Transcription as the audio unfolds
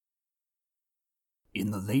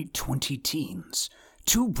In the late 20-teens,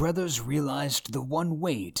 two brothers realized the one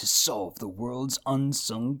way to solve the world's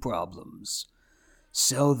unsung problems.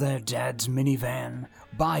 Sell their dad's minivan,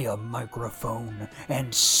 buy a microphone,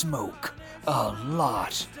 and smoke a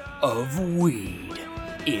lot of weed.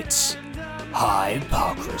 It's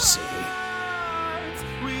hypocrisy.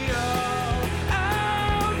 We all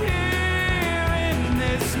out here in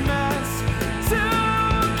this mess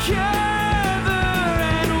together,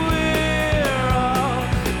 and we're all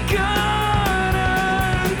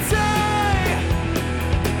gonna die.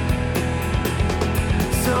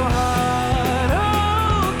 So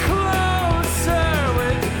huddle closer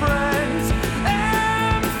with friends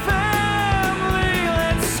and family.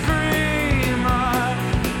 Let's scream our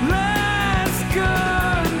last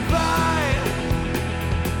goodbye.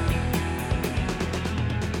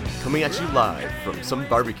 Coming at you live from some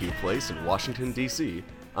barbecue place in Washington, D.C.,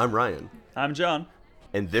 I'm Ryan, I'm John.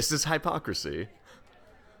 and this is Hypocrisy.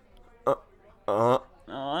 On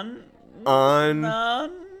On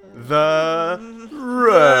the the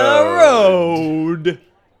road. road.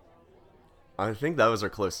 I think that was our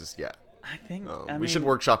closest yet. I think We should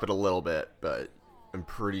workshop it a little bit, but I'm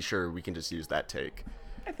pretty sure we can just use that take.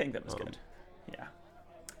 I think that was good. Yeah.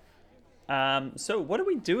 So what are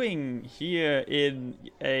we doing here in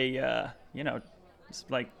a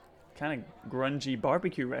like kind of grungy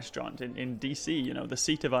barbecue restaurant in DC? You know, the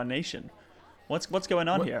seat of our nation. What's going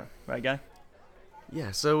on here, right, guy?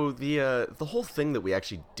 Yeah, so the whole thing that we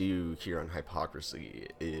actually do here on Hypocrisy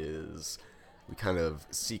is we kind of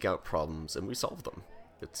seek out problems and we solve them.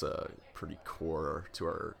 It's pretty core to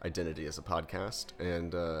our identity as a podcast.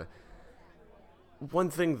 And one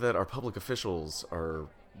thing that our public officials are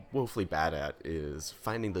woefully bad at is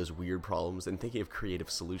finding those weird problems and thinking of creative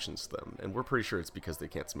solutions to them. And we're pretty sure it's because they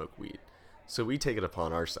can't smoke weed. So we take it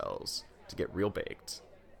upon ourselves to get real baked,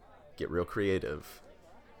 get real creative,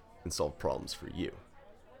 and solve problems for you.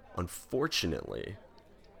 Unfortunately,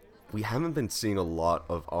 we haven't been seeing a lot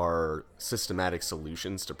of our systematic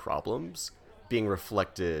solutions to problems being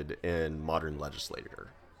reflected in modern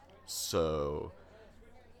legislature. So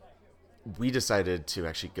we decided to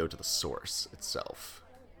actually go to the source itself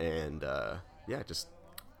and just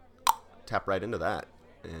tap right into that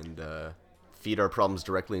and feed our problems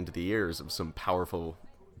directly into the ears of some powerful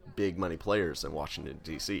big money players in Washington,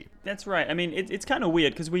 D.C. That's right. I mean, it's kind of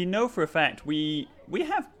weird because we know for a fact we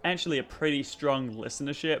have actually a pretty strong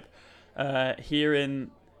listenership here in,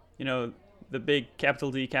 the big capital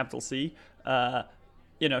D, capital C.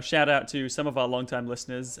 Shout out to some of our longtime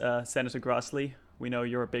listeners, Senator Grassley. We know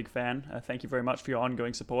you're a big fan. Thank you very much for your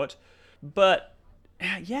ongoing support. But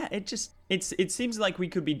yeah, it seems like we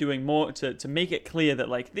could be doing more to make it clear that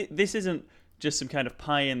like this isn't just some kind of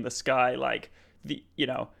pie in the sky, like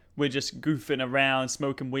we're just goofing around,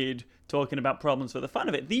 smoking weed, talking about problems for the fun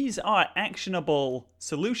of it. These are actionable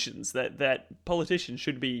solutions that politicians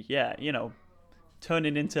should be,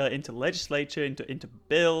 turning into legislature, into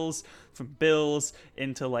bills, from bills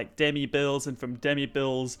into like demi bills, and from demi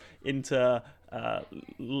bills into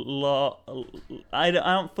law. I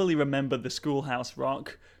don't fully remember the Schoolhouse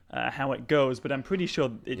Rock, how it goes, but I'm pretty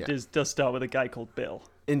sure it does start with a guy called Bill.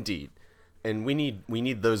 Indeed. And we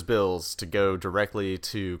need those bills to go directly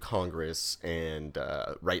to Congress and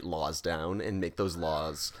write laws down and make those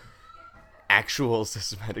laws actual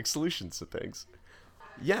systematic solutions to things.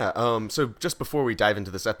 Yeah, so just before we dive into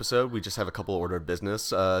this episode, we just have a couple order of business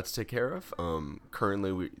to take care of.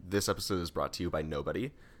 Currently, this episode is brought to you by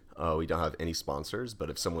nobody. We don't have any sponsors, but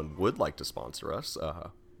if someone would like to sponsor us,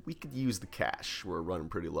 we could use the cash. We're running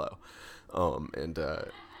pretty low.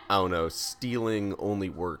 I don't know, stealing only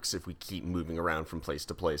works if we keep moving around from place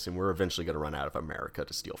to place, and we're eventually going to run out of America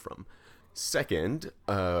to steal from. Second,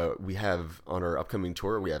 we have, on our upcoming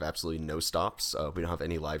tour, we have absolutely no stops. We don't have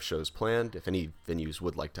any live shows planned. If any venues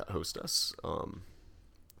would like to host us,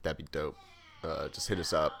 that'd be dope. Just hit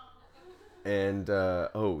us up. And,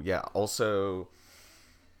 also,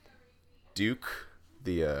 Duke,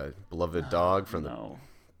 the beloved dog from the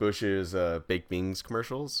Bush's Baked Beans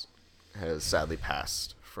commercials, has sadly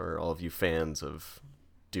passed. For all of you fans of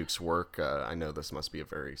Duke's work, I know this must be a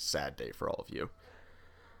very sad day for all of you.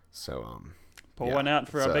 So, Pour one out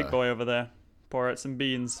for our big boy over there. Pour out some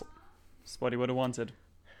beans. That's what he would have wanted.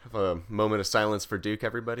 Have a moment of silence for Duke,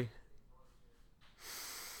 everybody.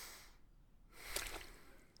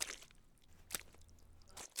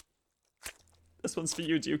 This one's for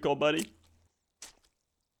you, Duke, old buddy.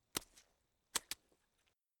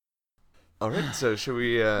 All right, so should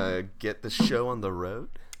we get the show on the road?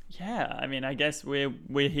 Yeah, I mean, I guess we're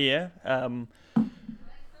here.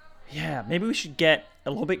 Yeah, maybe we should get a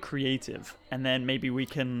little bit creative, and then maybe we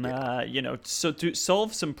can,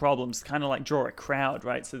 solve some problems, kind of like draw a crowd,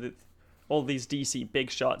 right? So that all these DC big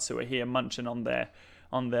shots who are here munching on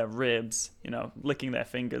their ribs, licking their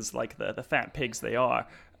fingers like the fat pigs they are,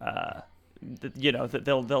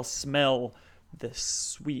 that they'll smell the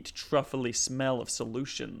sweet, truffly smell of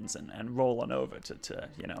solutions and roll on over to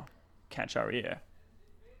catch our ear.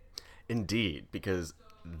 Indeed, because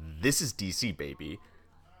this is DC, baby.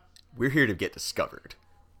 We're here to get discovered.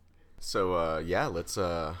 So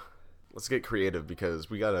let's get creative, because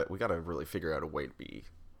we gotta really figure out a way to be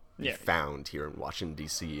found here in Washington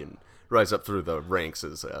D.C. and rise up through the ranks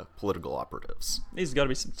as political operatives. These got to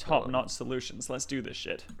be some top-notch solutions. Let's do this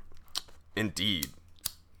shit. Indeed.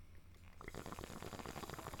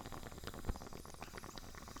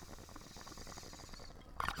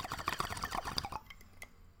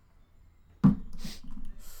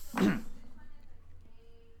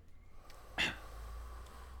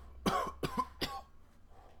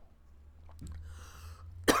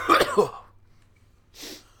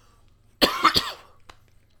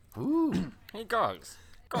 Hey guys,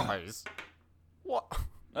 what?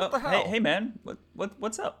 Oh, the hell? hey man,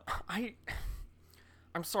 what's up?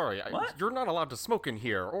 I'm sorry. What? You're not allowed to smoke in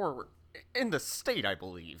here, or in the state, I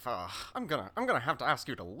believe. I'm gonna have to ask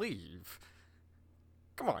you to leave.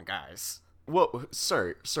 Come on, guys. Whoa,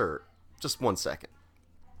 sir, just 1 second.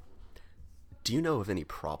 Do you know of any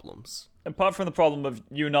problems? Apart from the problem of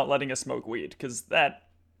you not letting us smoke weed, because that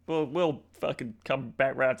we'll fucking come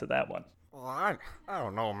back round to that one. Well, I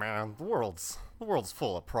don't know, man. The world's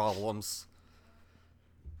full of problems.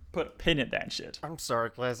 Put a pin in that shit. I'm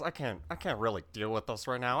sorry, Liz. I can't really deal with this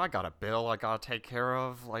right now. I got a bill I gotta take care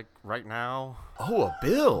of, like, right now. Oh, a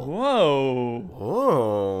bill.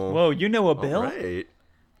 Whoa, you know a bill? Right.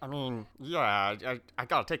 I mean, yeah, I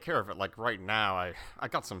gotta take care of it, like, right now. I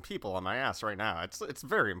got some people on my ass right now. It's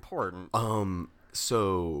very important.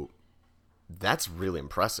 So that's really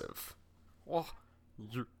impressive. Well,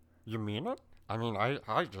 you mean it? I mean, I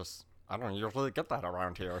don't usually get that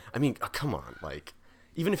around here. I mean, come on, like,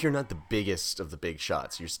 even if you're not the biggest of the big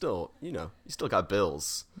shots, you're still, you still got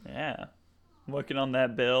bills. Yeah. Working on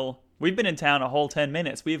that bill. We've been in town a whole 10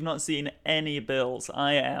 minutes. We have not seen any bills.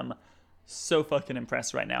 I am so fucking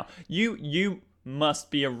impressed right now. You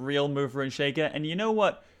must be a real mover and shaker. And you know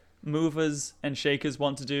what movers and shakers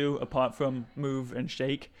want to do apart from move and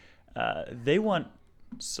shake? They want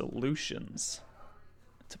solutions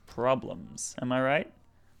to problems. Am I right?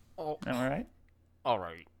 Oh, Am I right? all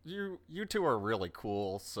right. You two are really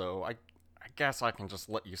cool, so I guess I can just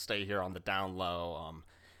let you stay here on the down low.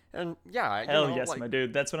 And yeah, Hell yes, my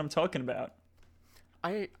dude. That's what I'm talking about.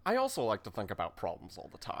 I also like to think about problems all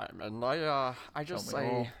the time, and I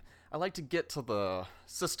like to get to the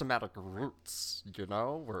systematic roots,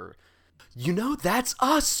 where... That's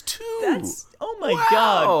us too. Oh my Wow.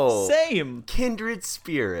 god. Same. Kindred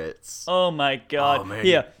spirits. Oh my god. Oh, man.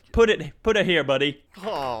 Here, put it here, buddy.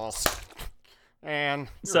 Oh, man,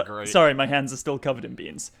 you're great. Sorry, my hands are still covered in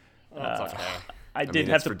beans. That's okay. I mean, did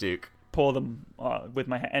have it's to for Duke. pour them with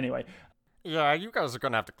my hand. Anyway, Yeah, you guys are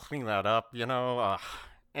gonna have to clean that up,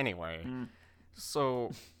 Anyway,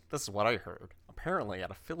 so this is what I heard. Apparently, at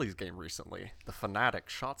a Phillies game recently, the Fanatic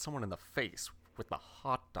shot someone in the face with the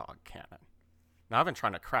hot dog cannon. Now, I've been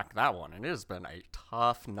trying to crack that one, and it has been a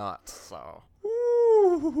tough nut, so...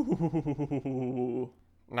 ooh.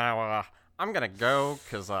 Now, I'm gonna go,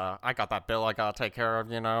 because I got that bill I gotta take care of,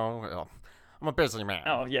 I'm a busy man.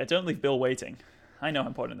 Oh yeah, don't leave Bill waiting. I know how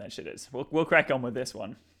important that shit is. We'll crack on with this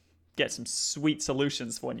one. Get some sweet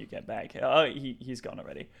solutions for when you get back. Oh, he's gone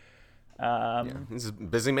already. Yeah, he's a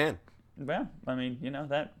busy man. Well, I mean,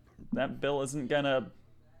 that bill isn't gonna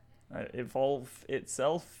evolve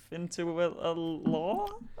itself into a law.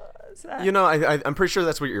 Is that... I'm pretty sure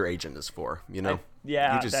that's what your agent is for. Yeah,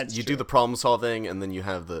 you do the problem solving, and then you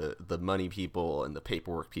have the money people and the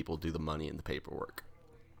paperwork people do the money and the paperwork,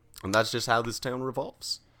 and that's just how this town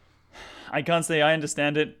revolves. I can't say I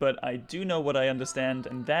understand it, but I do know what I understand,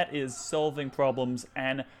 and that is solving problems.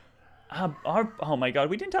 And oh my god,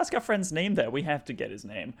 we didn't ask our friend's name there. We have to get his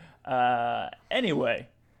name. Anyway,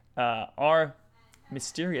 our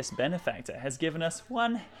mysterious benefactor has given us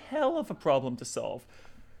one hell of a problem to solve.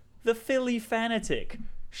 The Philly Fanatic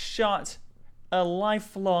shot a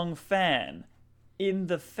lifelong fan in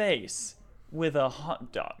the face with a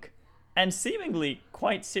hot dog and seemingly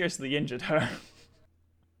quite seriously injured her.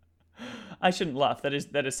 I shouldn't laugh. That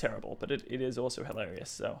is terrible, but it is also hilarious.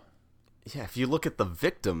 So, yeah, if you look at the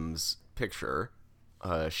victim's picture,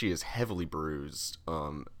 she is heavily bruised.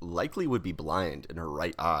 Likely would be blind in her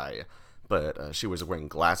right eye, but she was wearing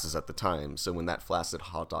glasses at the time, so when that flaccid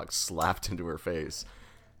hot dog slapped into her face,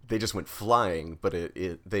 they just went flying, but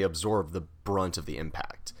they absorbed the brunt of the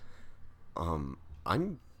impact. I'm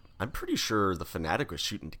pretty sure the Fanatic was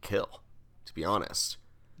shooting to kill, to be honest.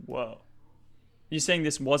 Whoa. You're saying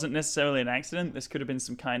this wasn't necessarily an accident? This could have been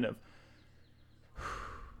some kind of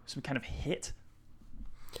hit?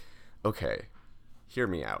 Okay, hear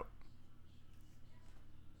me out.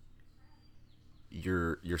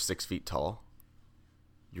 You're 6 feet tall.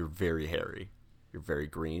 You're very hairy. You're very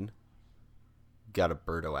green. Got a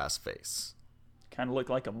birdo ass face. Kind of look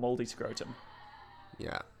like a moldy scrotum.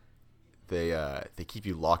 Yeah. They keep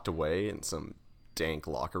you locked away in some dank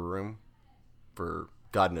locker room for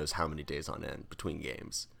God knows how many days on end between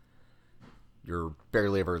games. You're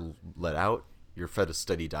barely ever let out. You're fed a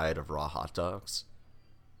steady diet of raw hot dogs.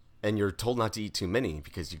 And you're told not to eat too many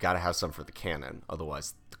because you gotta have some for the cannon,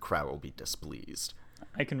 otherwise the crowd will be displeased.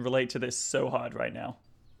 I can relate to this so hard right now.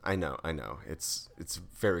 I know. It's a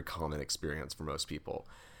very common experience for most people.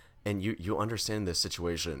 And you understand this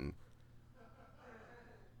situation.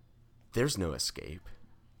 There's no escape.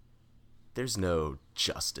 There's no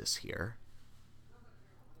justice here.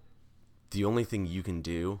 The only thing you can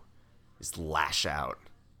do is lash out.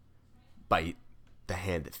 Bite the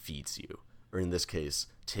hand that feeds you. Or in this case,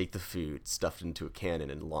 take the food stuffed into a cannon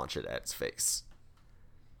and launch it at its face.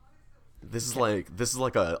 This is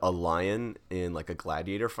like a lion in like a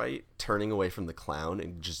gladiator fight, turning away from the clown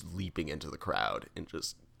and just leaping into the crowd and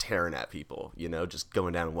just tearing at people, just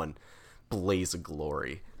going down in one blaze of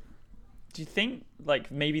glory. Do you think, like,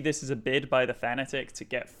 maybe this is a bid by the Fanatic to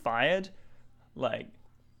get fired? Like,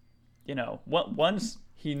 once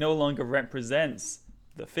he no longer represents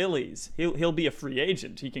the Phillies, he'll be a free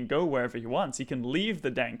agent. He can go wherever he wants. He can leave the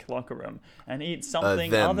dank locker room and eat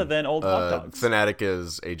something other than old hot dogs. Fanatic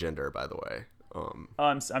is agender, by the way.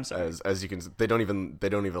 I'm sorry. As you can, they don't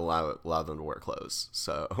even allow them to wear clothes.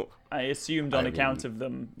 So I assumed on account of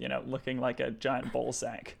them, looking like a giant ball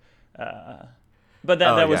sack. But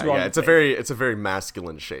that was wrong. Yeah. It's a very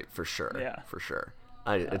masculine shape for sure. Yeah, for sure.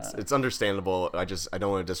 It's understandable. I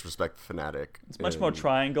don't want to disrespect the Fanatic. It's much more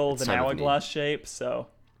triangle than hourglass shape. So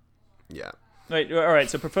yeah. Wait, all right.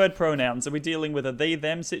 So preferred pronouns. Are we dealing with a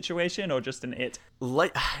they/them situation or just an it?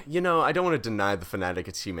 Like, I don't want to deny the Fanatic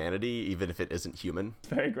its humanity, even if it isn't human.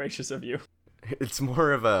 Very gracious of you. It's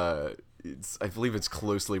more of I believe it's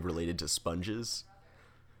closely related to sponges.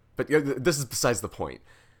 But this is besides the point.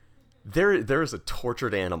 There is a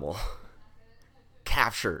tortured animal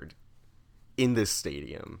captured in this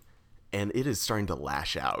stadium, and it is starting to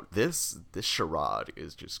lash out. This charade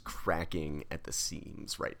is just cracking at the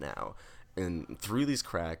seams right now, and through these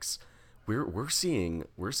cracks, we're seeing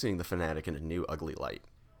the Fanatic in a new ugly light.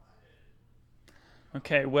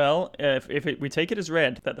 Okay, well, we take it as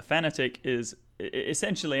read that the Fanatic is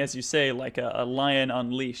essentially, as you say, like a lion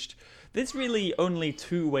unleashed. There's really only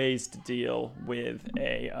two ways to deal with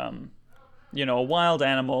a wild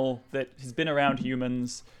animal that has been around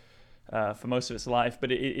humans for most of its life,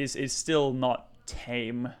 but it is still not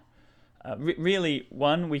tame. Really,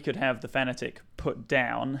 one, we could have the Fanatic put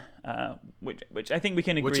down, which I think we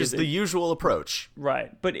can agree Which is the usual approach.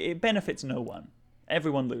 Right, but it benefits no one.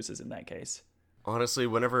 Everyone loses in that case. Honestly,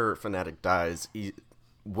 whenever Fanatic dies,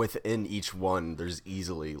 within each one, there's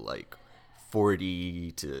easily like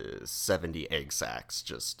 40 to 70 egg sacs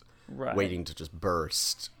just waiting to just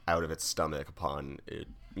burst out of its stomach upon it,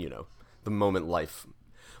 the moment life.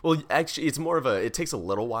 Well, actually, it's more of it takes a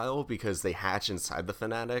little while because they hatch inside the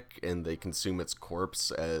Fanatic and they consume its corpse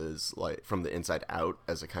as like from the inside out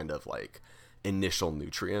as a kind of like initial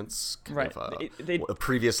nutrients, a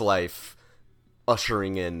previous life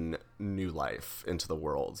ushering in new life into the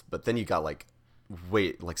world. But then you got like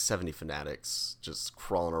 70 Fanatics just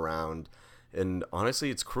crawling around, and honestly,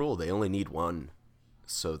 it's cruel. They only need one,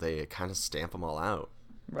 so they kind of stamp them all out.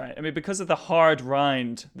 Right. I mean, because of the hard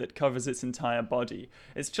rind that covers its entire body,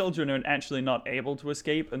 its children are actually not able to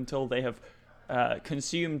escape until they have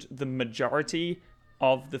consumed the majority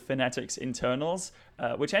of the Fanatic's internals,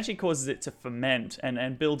 which actually causes it to ferment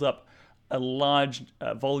and build up a large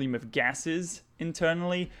volume of gases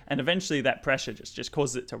internally, and eventually that pressure just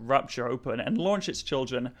causes it to rupture open and launch its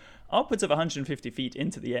children upwards of 150 feet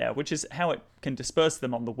into the air, which is how it can disperse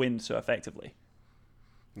them on the wind so effectively.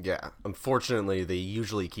 Yeah, unfortunately, they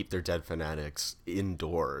usually keep their dead Fanatics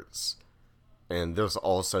indoors, and this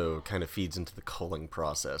also kind of feeds into the culling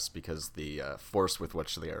process because the force with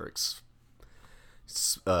which they are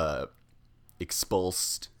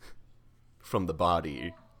expulsed from the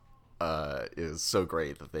body is so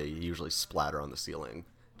great that they usually splatter on the ceiling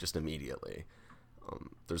just immediately.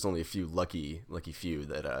 There's only a few lucky few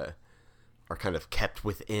that are kind of kept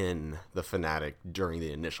within the Fanatic during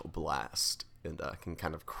the initial blast and can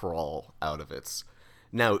kind of crawl out of its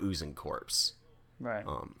now oozing corpse. Right.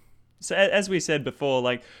 So as we said before,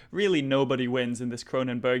 like, really nobody wins in this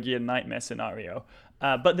Cronenbergian nightmare scenario.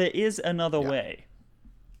 But there is another way.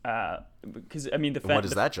 Because, I mean, What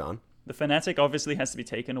is that, John? The Fanatic obviously has to be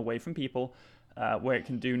taken away from people, where it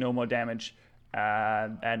can do no more damage.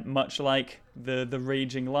 And much like the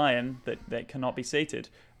raging lion that cannot be sated,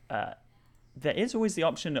 there is always the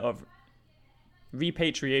option of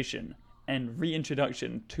repatriation and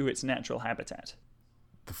reintroduction to its natural habitat.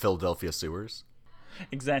 The Philadelphia sewers?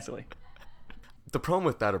 Exactly. The problem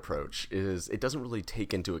with that approach is it doesn't really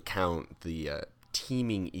take into account the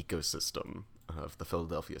teeming ecosystem of the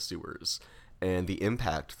Philadelphia sewers and the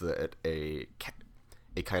impact that a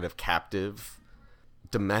kind of captive,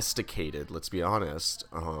 domesticated, let's be honest,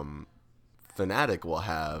 Fanatic will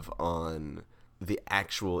have on the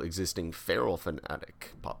actual existing feral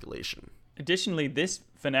Fanatic population. Additionally, this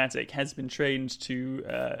Fanatic has been trained to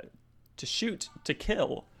shoot, to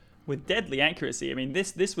kill with deadly accuracy. I mean,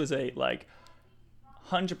 this was a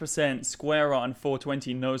 100% square on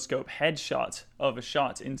 420 no scope headshot of a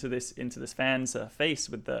shot into this fan's face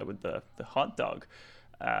with the hot dog.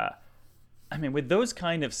 I mean, with those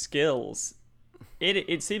kind of skills,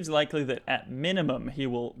 it seems likely that at minimum he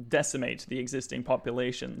will decimate the existing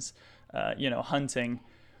populations. Hunting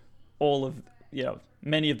all of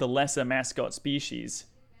many of the lesser mascot species,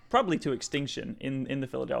 probably to extinction in the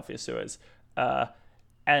Philadelphia sewers.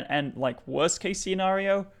 And like worst case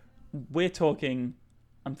scenario, we're talking,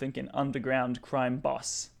 I'm thinking underground crime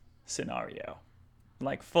boss scenario,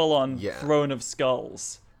 like full on Throne of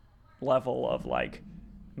Skulls level of like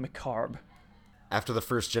macabre. After the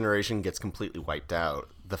first generation gets completely wiped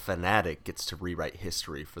out, the Fanatic gets to rewrite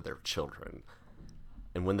history for their children.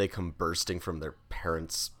 And when they come bursting from their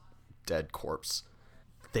parents' dead corpse,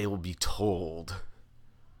 they will be told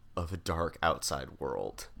of a dark outside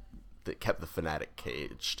world that kept the Fanatic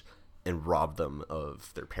caged and robbed them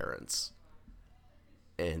of their parents.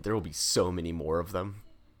 And there will be so many more of them.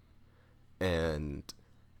 And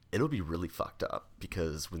it'll be really fucked up,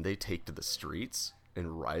 because when they take to the streets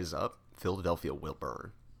and rise up, Philadelphia will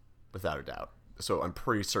burn, without a doubt. So I'm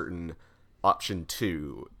pretty certain option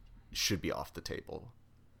 2 should be off the table.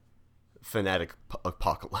 Fanatic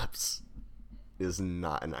apocalypse is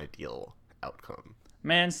not an ideal outcome.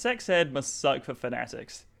 Man, sex ed must suck for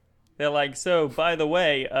Fanatics. They're like, so, by the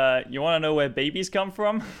way, you want to know where babies come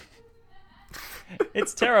from?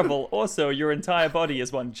 It's terrible. Also, your entire body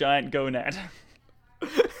is one giant gonad.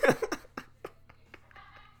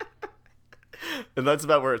 And that's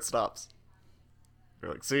about where it stops.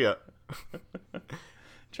 You're like, see ya.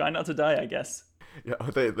 Try not to die, I guess. Yeah,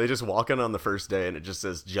 they just walk in on the first day and it just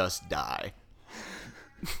says, just die.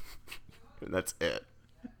 And that's it.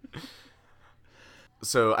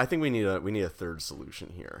 So I think we need a third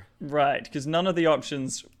solution here. Right, because none of the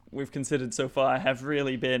options we've considered so far have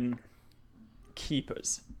really been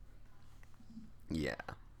keepers. Yeah.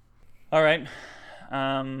 All right.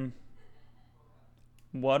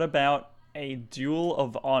 What about a duel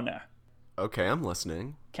of honor? Okay, I'm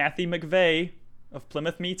listening. Kathy McVeigh of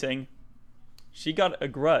Plymouth Meeting, she got a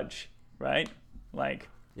grudge, right? Like,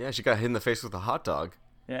 yeah, she got hit in the face with a hot dog.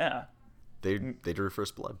 Yeah. They drew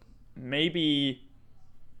first blood. Maybe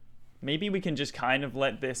we can just kind of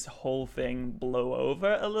let this whole thing blow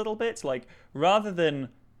over a little bit. Like, rather than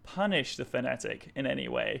punish the Fanatic in any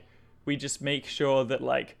way, we just make sure that,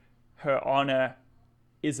 like, her honor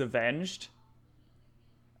is avenged.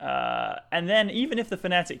 And then even if the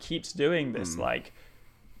Fanatic keeps doing this, like,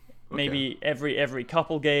 maybe every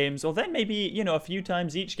couple games, or then maybe, a few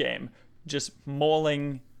times each game, just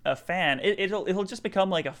mauling a fan, it'll just become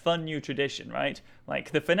like a fun new tradition, right? Like,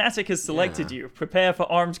 the Fanatic has selected you. Prepare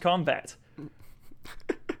for armed combat.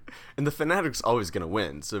 And the Fanatic's always going to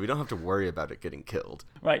win, so we don't have to worry about it getting killed.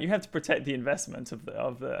 Right, you have to protect the investment of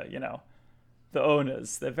the the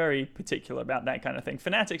owners. They're very particular about that kind of thing.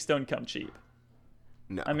 Fanatics don't come cheap.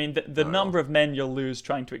 No. I mean, the number of men you'll lose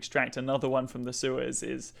trying to extract another one from the sewers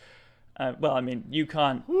is, you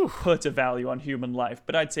can't put a value on human life,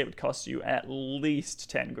 but I'd say it would cost you at least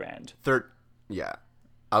 10 grand. Yeah.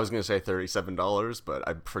 I was going to say $37, but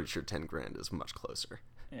I'm pretty sure 10 grand is much closer.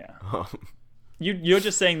 Yeah. You're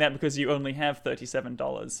just saying that because you only have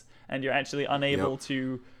 $37 and you're actually unable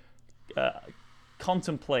to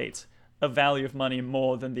contemplate a value of money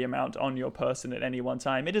more than the amount on your person at any one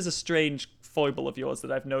time. It is a strange foible of yours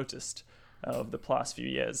that I've noticed over the past few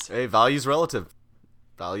years. Hey, value's relative.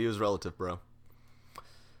 Value is relative, bro.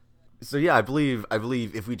 So yeah, I believe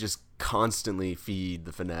if we just constantly feed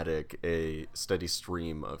the fanatic a steady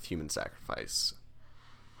stream of human sacrifice,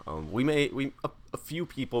 a few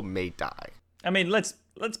people may die. I mean, let's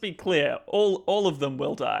be clear. All of them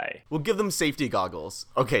will die. We'll give them safety goggles.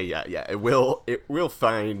 Okay, yeah. It will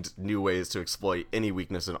find new ways to exploit any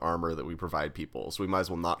weakness in armor that we provide people. So we might as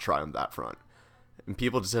well not try on that front. And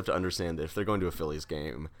people just have to understand that if they're going to a Phillies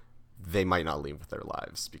game, they might not leave with their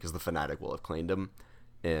lives because the fanatic will have claimed them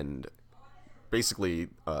and basically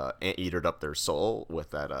anteatered up their soul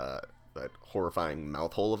with that horrifying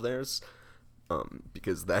mouth hole of theirs.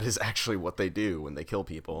 Because that is actually what they do when they kill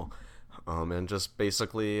people. And just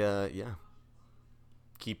basically,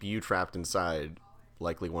 keep you trapped inside,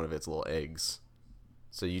 likely one of its little eggs.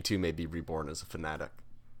 So you too may be reborn as a fanatic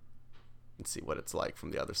and see what it's like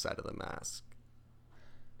from the other side of the mask.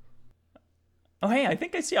 Oh, hey, I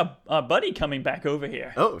think I see our buddy coming back over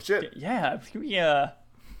here. Oh, shit. Yeah,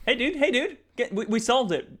 Hey, dude. We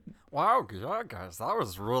solved it. Wow, yeah, guys, that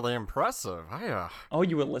was really impressive. Oh,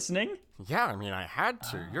 you were listening? Yeah, I mean, I had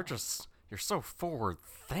to. You're so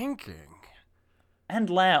forward-thinking. And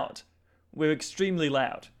loud. We're extremely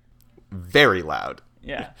loud. Very loud.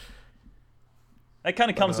 Yeah. That kind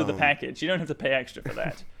of comes with the package. You don't have to pay extra for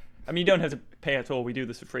that. I mean, you don't have to pay at all. We do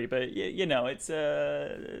this for free, but it's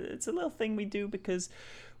a little thing we do because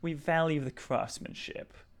we value the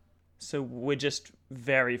craftsmanship. So we're just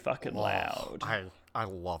very fucking loud. I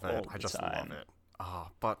love it. All I the just time. love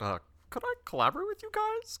it. But could I collaborate with you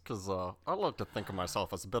guys? Because I like to think of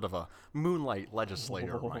myself as a bit of a moonlight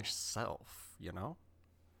legislator myself, you know?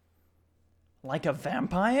 Like a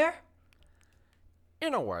vampire?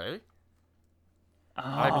 In a way. Oh,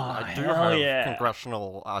 I do hell have yeah.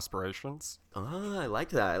 congressional aspirations. I like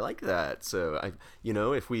that. So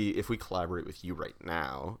if we collaborate with you right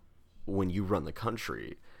now, when you run the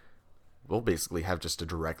country, we'll basically have just a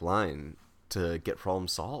direct line to get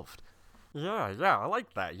problems solved. Yeah, I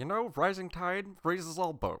like that. You know, rising tide raises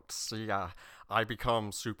all boats. Yeah, I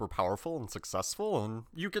become super powerful and successful, and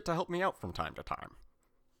you get to help me out from time to time.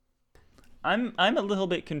 I'm a little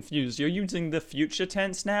bit confused. You're using the future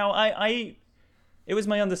tense now. It was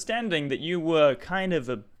my understanding that you were kind of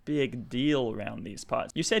a big deal around these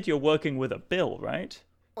parts. You said you're working with a bill, right?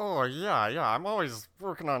 Oh, yeah, I'm always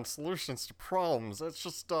working on solutions to problems. It's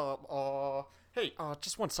just, hey,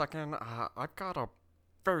 just 1 second. I've got a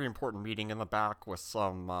very important meeting in the back with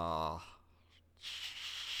some,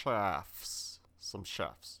 chefs. Some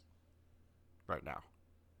chefs. Right now.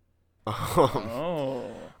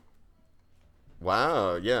 Oh.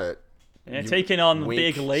 Wow, yeah. Yeah, taking on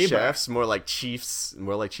Wink, big labor. chefs, more like chiefs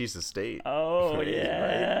of state. Oh, Right,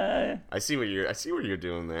 yeah. right? I see what you're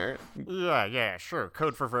doing there. Yeah, sure.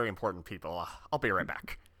 Code for very important people. I'll be right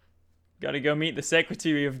back. Gotta go meet the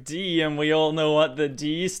Secretary of D, and we all know what the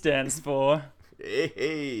D stands for.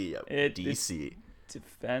 Hey, It's DC.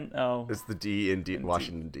 Oh. It's the D in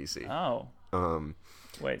Washington D.C. Oh.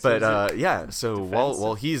 Wait. But is it yeah, so while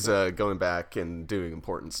defensive? he's going back and doing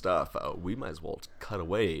important stuff, we might as well cut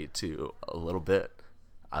away to a little bit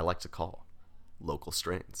I like to call local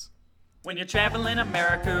strains. When you're traveling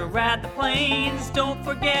America, ride the planes. Don't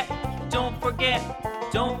forget to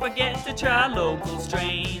try local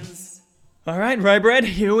strains. All right, Rye Bread,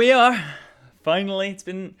 here we are. Finally, it's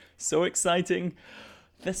been so exciting.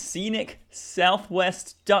 The scenic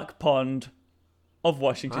southwest duck pond of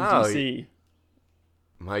Washington, Wow. D.C.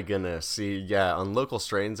 My goodness, see, yeah, on local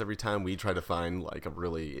strains, every time we try to find like a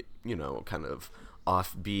really, kind of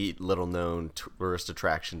offbeat, little-known tourist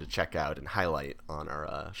attraction to check out and highlight on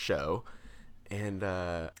our show, and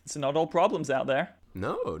It's not all problems out there.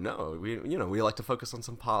 no, we like to focus on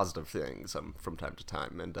some positive things from time to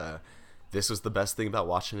time, and this was the best thing about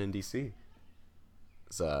Washington D.C.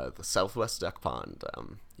 It's the Southwest Duck Pond.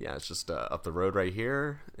 Yeah, it's just up the road right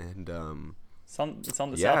here, and It's on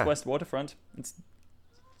the Yeah. southwest waterfront. It's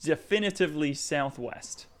definitively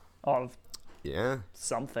southwest of yeah,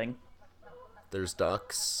 something. there's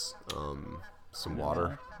ducks, some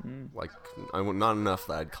water, like not enough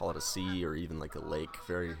that I'd call it a sea or even like a lake,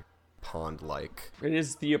 very pond-like. It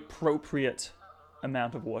is the appropriate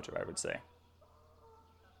amount of water, I would say.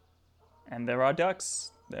 And there are ducks.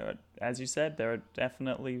 There are, as you said, there are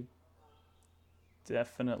definitely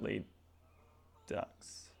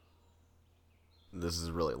ducks. This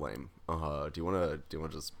is really lame. Do you wanna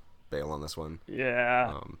just bail on this one?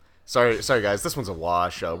 Yeah. Sorry guys, this one's a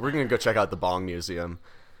wash. We're gonna go check out the Bong Museum.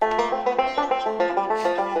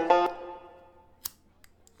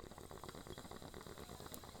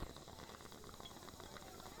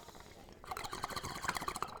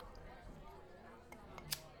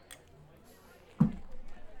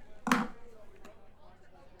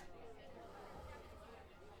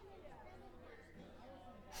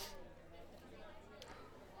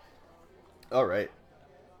 All right.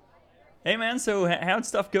 Hey man, so how'd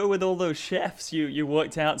stuff go with all those chefs? You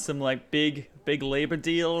worked out some like big labor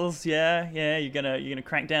deals, yeah? You're gonna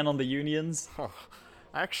crack down on the unions?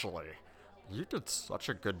 Actually, you did such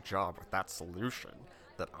a good job with that solution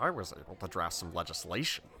that I was able to draft some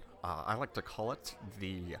legislation. I like to call it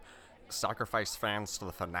the Sacrifice Fans to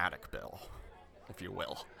the Fanatic Bill, if you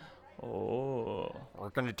will. Oh, We're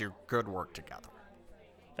gonna do good work together.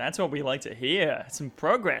 that's what we like to hear. Some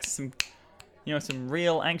progress, some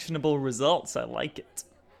real actionable results. I like it.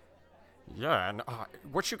 Yeah, and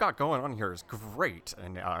what you got going on here is great,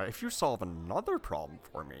 and if you solve another problem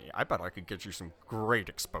for me, I bet I could get you some great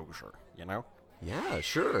exposure, you know? Yeah,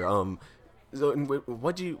 sure. So, and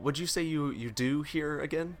what'd you say you do here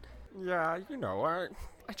again? Yeah, you know,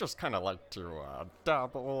 I just kind of like to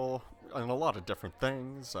dabble in a lot of different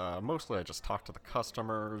things. Mostly I just talk to the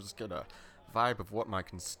customers, get a vibe of what my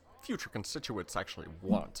future constituents actually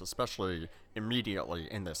want, especially immediately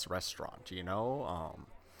in this restaurant, you know?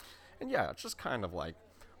 And yeah, it's just kind of like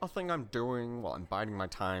a thing I'm doing while I'm biding my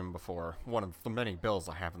time before one of the many bills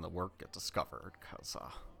I have in the work get discovered, because,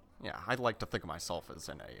 yeah, I'd like to think of myself as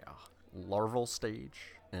in a larval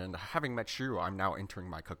stage, and having met you, I'm now entering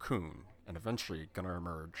my cocoon, and eventually gonna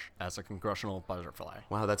emerge as a congressional butterfly.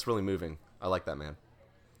 Wow, that's really moving. I like that, man.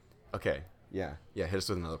 Okay, yeah, hit us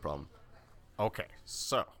with another problem. Okay,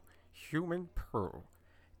 so, human poo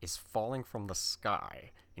is falling from the sky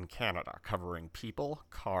in Canada, covering people,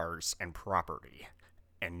 cars, and property,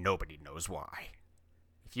 and nobody knows why.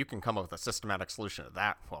 If you can come up with a systematic solution to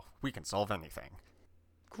that, well, we can solve anything.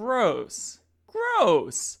 Gross.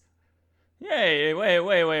 Yay, wait.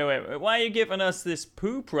 Why are you giving us this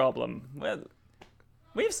poo problem? Well,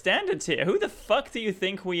 we have standards here. Who the fuck do you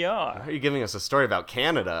think we are? Why are you giving us a story about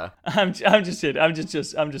Canada? I'm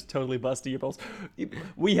just totally busting your balls.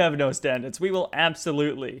 We have no standards. We will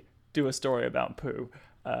absolutely do a story about poo.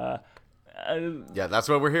 Yeah, that's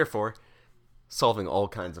what we're here for. Solving all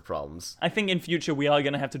kinds of problems. I think in future we are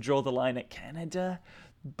going to have to draw the line at Canada,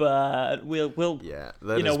 but we'll Yeah,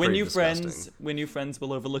 we're new friends,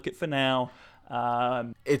 we'll overlook it for now.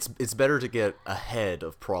 It's better to get ahead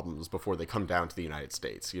of problems before they come down to the United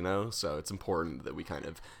States, you know? So it's important that we kind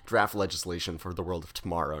of draft legislation for the world of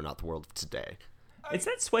tomorrow, not the world of today. Is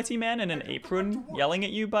that sweaty man in an apron yelling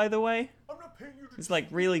at you, by the way? He's like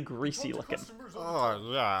really greasy looking.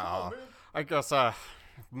 Oh, yeah. I guess,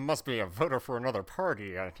 must be a voter for another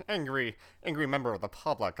party, an angry member of the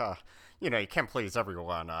public. You know, you can't please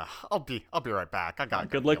everyone. I'll be right back. I got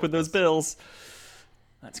Good luck with those bills.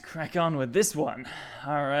 Let's crack on with this one.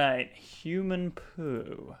 All right, human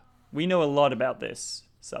poo. We know a lot about this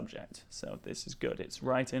subject, so this is good. It's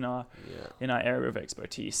right in our area of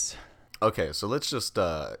expertise. Okay, so let's just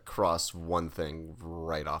cross one thing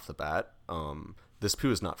right off the bat. This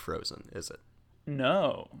poo is not frozen, is it?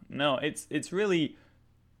 No. It's really,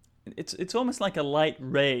 it's almost like a light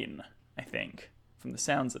rain, I think, from the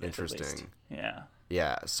sounds of it. Interesting. At least. Yeah.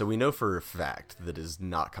 Yeah, so we know for a fact that it is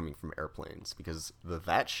not coming from airplanes because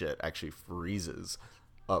that shit actually freezes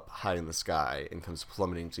up high in the sky and comes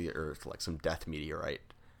plummeting to the earth like some death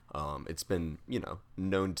meteorite. It's been,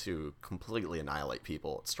 known to completely annihilate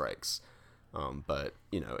people it strikes. But,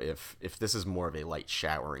 if this is more of a light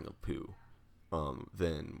showering of poo,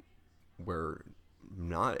 then we're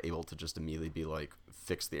not able to just immediately be like,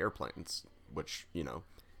 fix the airplanes, which,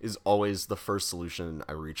 is always the first solution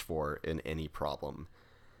I reach for in any problem.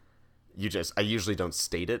 I usually don't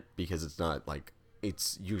state it because it's not like,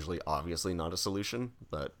 it's usually obviously not a solution,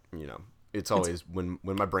 but, it's always when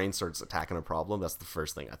my brain starts attacking a problem, that's the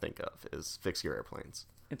first thing I think of is fix your airplanes.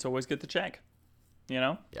 It's always good to check.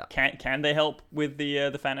 Yeah. Can they help with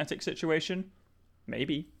the fanatic situation?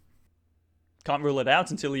 Maybe. Can't rule it out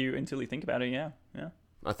until you think about it. Yeah.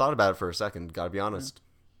 I thought about it for a second. Gotta be honest. Yeah.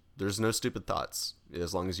 There's no stupid thoughts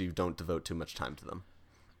as long as you don't devote too much time to them.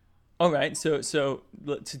 All right. So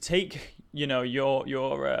to take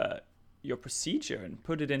your procedure and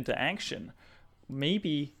put it into action,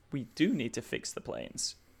 maybe we do need to fix the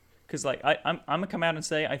planes. Because I'm gonna come out and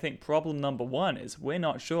say I think problem number one is we're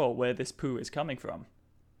not sure where this poo is coming from.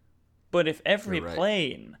 But if every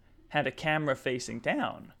plane had a camera facing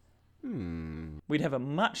down, we'd have a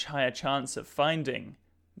much higher chance of finding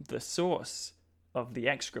the source of the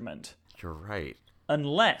excrement. You're right.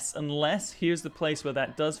 Unless here's the place where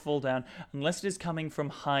that does fall down, unless it is coming from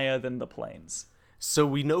higher than the planes. So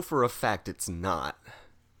we know for a fact it's not,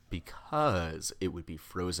 because it would be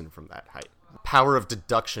frozen from that height. Power of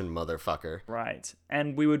deduction, motherfucker. Right.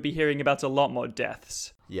 And we would be hearing about a lot more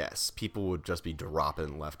deaths. Yes, people would just be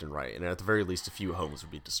dropping left and right, and at the very least a few homes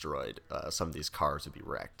would be destroyed. Some of these cars would be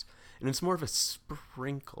wrecked. And it's more of a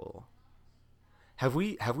sprinkle Have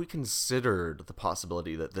we considered the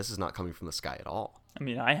possibility that this is not coming from the sky at all? I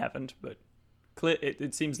mean, I haven't, but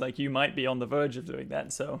it seems like you might be on the verge of doing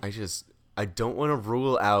that, so... I don't want to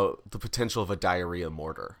rule out the potential of a diarrhea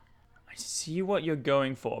mortar. I see what you're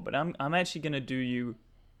going for, but I'm actually going to do you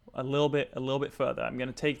a little bit further. I'm going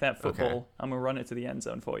to take that football. Okay. I'm going to run it to the end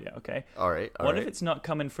zone for you, okay? All right. What if it's not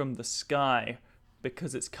coming from the sky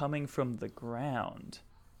because it's coming from the ground?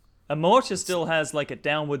 A mortar still has like a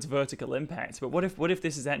downwards vertical impact, but what if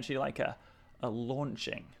this is actually like a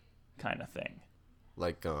launching kind of thing?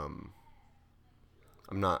 Like I'm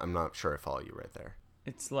not sure I follow you right there.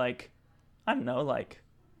 It's like, I don't know, like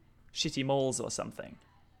shitty moles or something.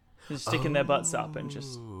 Just sticking their butts up and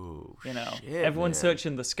just, everyone's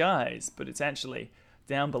searching the skies, but it's actually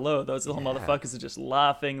down below. Those little motherfuckers are just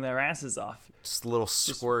laughing their asses off. Just little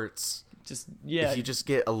squirts. Yeah. If you just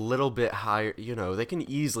get a little bit higher, they can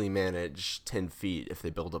easily manage 10 feet if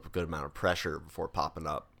they build up a good amount of pressure before popping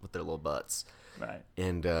up with their little butts. Right.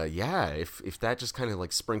 And if that just kind of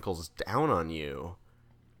like sprinkles down on you,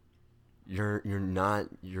 you're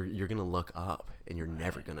gonna look up and you're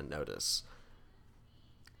never gonna notice.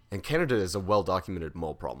 And Canada is a well-documented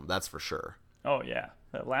mole problem, that's for sure. Oh yeah,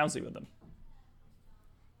 they're lousy with them.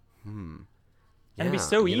 Yeah, And it'd be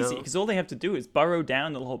so easy because all they have to do is burrow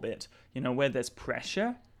down a little bit, where there's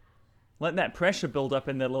pressure. Let that pressure build up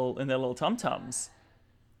in their little tum-tums.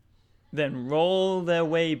 Then roll their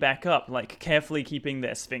way back up, like carefully keeping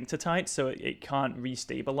their sphincter tight so it can't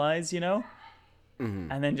restabilize,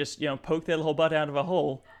 Mm-hmm. And then just, poke their little butt out of a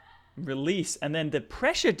hole, release, and then the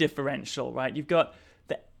pressure differential, right? You've got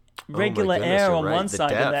the regular air on one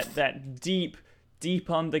side and that deep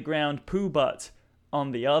underground poo butt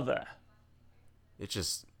on the other. It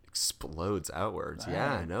just explodes outwards. Right.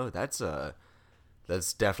 Yeah, no, that's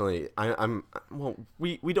definitely.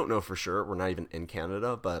 We don't know for sure. We're not even in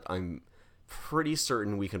Canada, but I'm pretty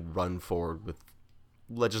certain we can run forward with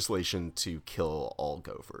legislation to kill all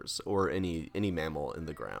gophers or any mammal in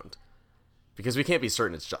the ground, because we can't be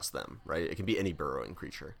certain it's just them, right? It can be any burrowing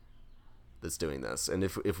creature that's doing this, and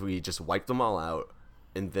if we just wipe them all out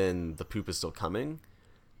and then the poop is still coming,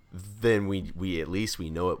 then we at least we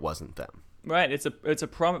know it wasn't them. Right, it's a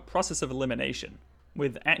process of elimination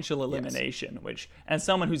with actual elimination, yes. Which, as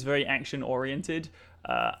someone who's very action oriented,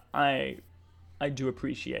 I do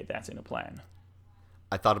appreciate that in a plan.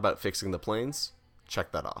 I thought about fixing the planes.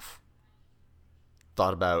 Check that off.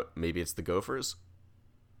 Thought about maybe it's the gophers.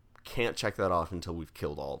 Can't check that off until we've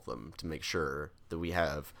killed all of them to make sure that we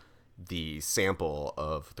have the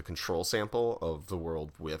control sample of the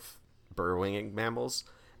world with burrowing mammals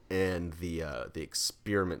and the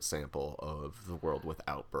experiment sample of the world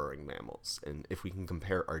without burrowing mammals. And if we can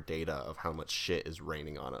compare our data of how much shit is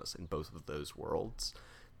raining on us in both of those worlds,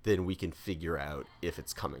 then we can figure out if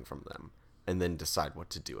it's coming from them and then decide what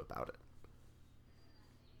to do about it.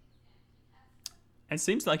 It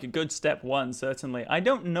seems like a good step one, certainly. I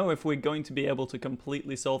don't know if we're going to be able to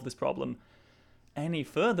completely solve this problem any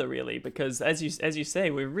further, really, because as you say,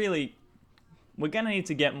 we're going to need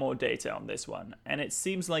to get more data on this one. And it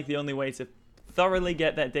seems like the only way to thoroughly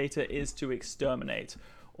get that data is to exterminate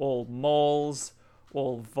all moles,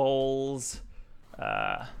 all voles.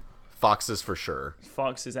 Foxes for sure.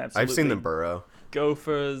 Foxes, absolutely. I've seen them burrow.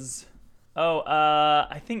 Gophers.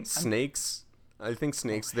 I think... Snakes. I think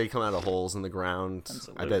snakes, they come out of holes in the ground.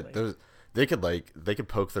 Absolutely. I bet they could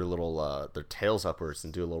poke their little their tails upwards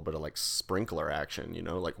and do a little bit of like sprinkler action,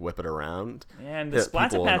 like whip it around. Yeah, and the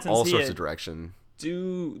splatter patterns in all here sorts of direction.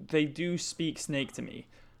 do speak snake to me,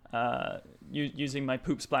 using my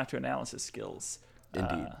poop splatter analysis skills.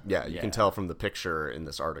 Indeed, you can tell from the picture in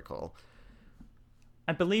this article.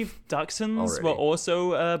 I believe dachshunds were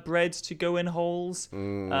also bred to go in holes,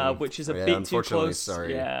 which is a bit too close.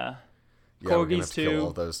 Sorry. Yeah. Yeah, we're Corgis gonna have to too. kill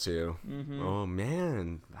all those too. Mm-hmm. Oh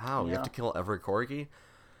man, wow! We have to kill every corgi,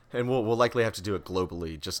 and we'll likely have to do it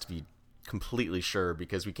globally just to be completely sure,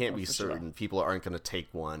 because we can't be certain people aren't going to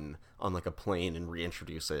take one on like a plane and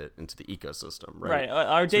reintroduce it into the ecosystem, right? Right.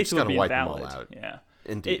 Our data would be wipe invalid. Them all out. Yeah.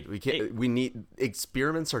 Indeed, we can't. We need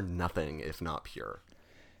experiments are nothing if not pure.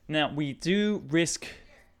 Now we do risk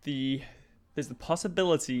there's the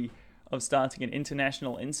possibility of starting an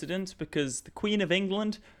international incident, because the Queen of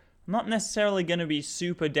England, not necessarily going to be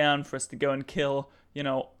super down for us to go and kill,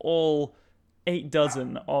 all 8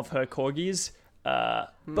 dozen of her corgis.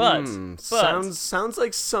 But sounds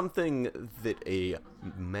like something that a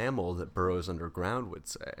mammal that burrows underground would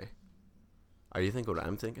say. Are you thinking what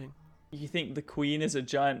I'm thinking? You think the Queen is a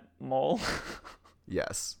giant mole?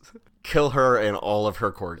 Yes. kill her and all of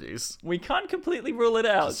her corgis. We can't completely rule it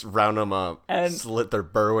out. Just round them up, And- slit their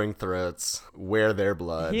burrowing throats, wear their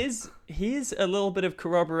blood. Here's a little bit of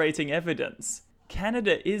corroborating evidence.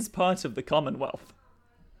 Canada is part of the Commonwealth.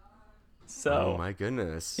 So, Oh my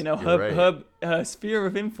goodness. you know, You're right. her sphere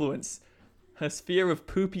of influence, her sphere of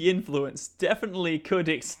poopy influence definitely could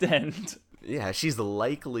extend. Yeah, she's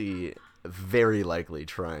very likely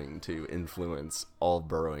trying to influence all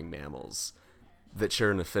burrowing mammals that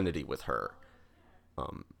share an affinity with her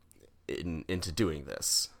into doing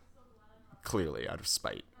this. Clearly, out of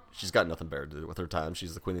spite. She's got nothing better to do with her time.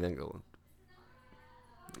 She's the Queen of England.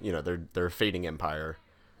 You know, they're a fading empire.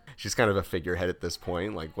 She's kind of a figurehead at this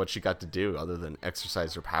point. Like, what's she got to do other than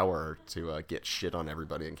exercise her power to get shit on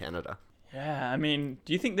everybody in Canada? Yeah, I mean,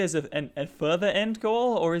 do you think there's a further end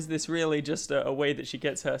goal, or is this really just a way that she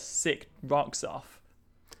gets her sick rocks off?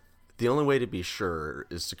 The only way to be sure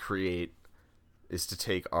is to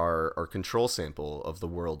take our control sample of the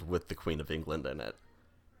world with the Queen of England in it,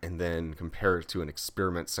 and then compare it to an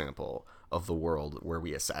experiment sample of the world where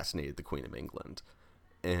we assassinated the Queen of England.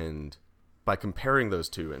 And by comparing those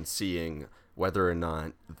two and seeing whether or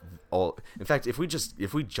not in fact, if we just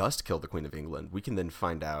kill the Queen of England, we can then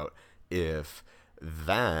find out if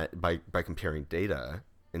that, by comparing data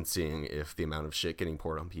and seeing if the amount of shit getting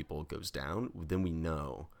poured on people goes down, then we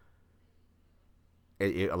know.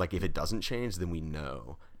 Like, if it doesn't change, then we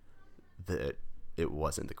know that it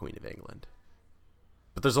wasn't the Queen of England.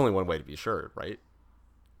 But there's only one way to be sure, right?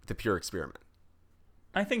 The pure experiment.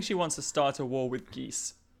 I think she wants to start a war with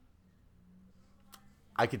geese.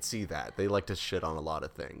 I could see that. They like to shit on a lot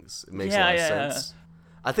of things. It makes Yeah, a lot of yeah. sense.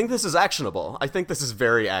 I think this is actionable. I think this is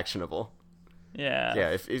very actionable. Yeah.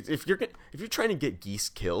 Yeah, if you're trying to get geese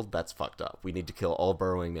killed, that's fucked up. We need to kill all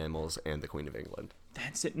burrowing mammals and the Queen of England.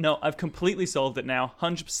 That's it. No, I've completely solved it now.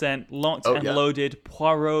 100% locked Oh, and yeah? loaded.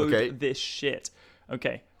 Poirot Okay. this shit.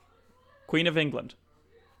 Okay. Queen of England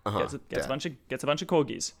gets a yeah. bunch of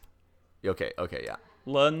corgis. Okay, yeah.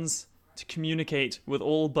 Learns to communicate with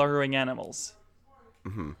all burrowing animals.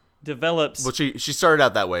 Develops Well, she started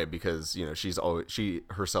out that way because, you know, she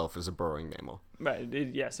herself is a burrowing mammal. right.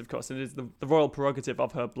 Yes, of course, it is the royal prerogative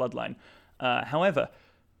of her bloodline. However,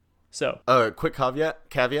 so Quick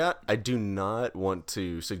caveat, I do not want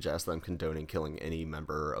to suggest that I'm condoning killing any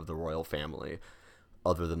member of the royal family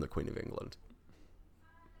other than the Queen of England.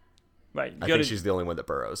 right, I think she's the only one that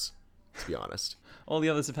burrows, to be honest. all the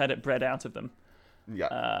others have had it bred out of them.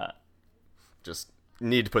 Yeah. Just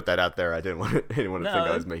need to put that out there. I didn't want anyone to No, think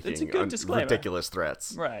I was it's a making good disclaimer. ridiculous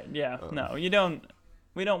threats. Right, yeah. No, you don't.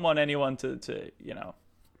 We don't want anyone to you know,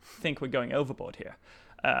 think we're going overboard here.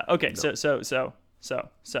 Okay, No.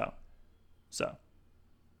 so.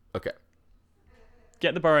 Okay.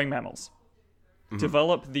 Get the burrowing mammals. Mm-hmm.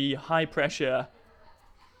 Develop the high pressure,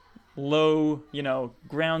 low, you know,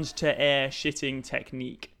 ground to air shitting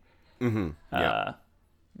technique. Yeah.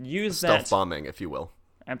 Use Stealth that. bombing, if you will.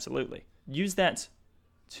 Absolutely. Use that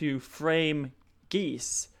to frame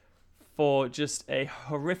geese for just a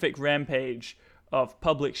horrific rampage of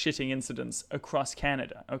public shitting incidents across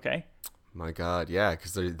Canada, okay? My God, yeah,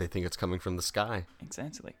 because they think it's coming from the sky.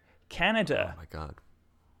 Exactly. Canada Oh my God.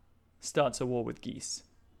 starts a war with geese.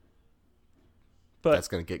 But, That's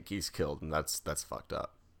gonna get geese killed, and that's fucked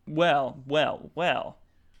up. well.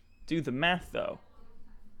 Do the math, though.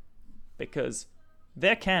 Because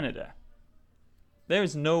they're Canada. There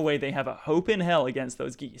is no way they have a hope in hell against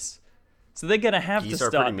those geese. So they're going to have Geese to are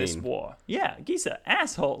start pretty this mean. war. Yeah, geese are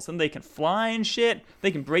assholes, and they can fly and shit. They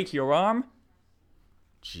can break your arm,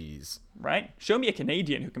 Jeez. right? Show me a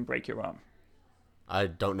Canadian who can break your arm. I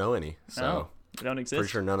don't know any, so No, they don't exist. pretty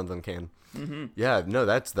sure none of them can. Mm-hmm. Yeah, no,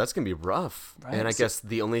 that's gonna be rough. Right, And I so- guess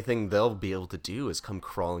the only thing they'll be able to do is come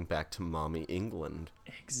crawling back to mommy England.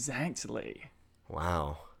 Exactly.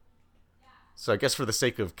 Wow. So I guess for the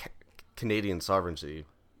sake of Canadian sovereignty,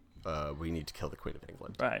 we need to kill the Queen of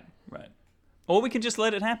England. Right. Or we can just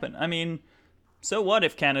let it happen. I mean, so what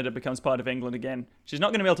if Canada becomes part of England again? She's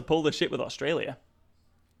not going to be able to pull this shit with Australia.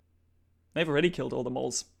 They've already killed all the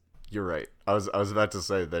moles. You're right. I was about to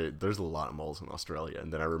say that there's a lot of moles in Australia,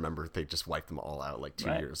 and then I remember they just wiped them all out like 2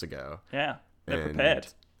 Right. years ago. Yeah, they're And prepared.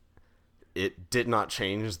 It did not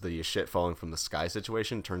change the shit falling from the sky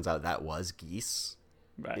situation. Turns out that was geese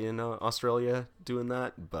Right. in Australia doing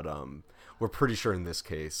that, but we're pretty sure in this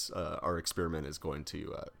case our experiment is going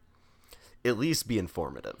to at least be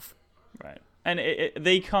informative. Right. And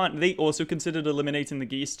they also considered eliminating the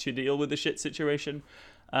geese to deal with the shit situation,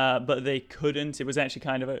 but they couldn't. It was actually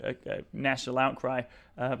kind of a national outcry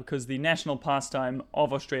because the national pastime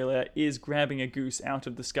of Australia is grabbing a goose out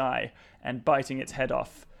of the sky and biting its head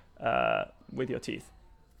off with your teeth.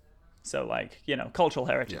 So like, cultural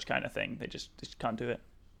heritage kind of thing. They just can't do it.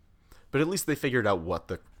 But at least they figured out what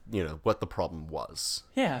the problem was.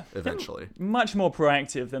 Yeah. Eventually. Much more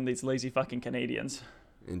proactive than these lazy fucking Canadians.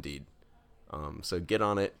 Indeed. So get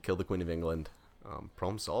on it, kill the Queen of England.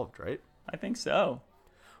 Problem solved, right? I think so.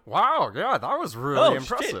 Wow, yeah, that was really Shit.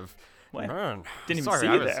 impressive. What? Man, Didn't even sorry, see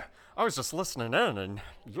I you was, there. I was just listening in, and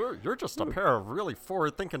you're just a pair of really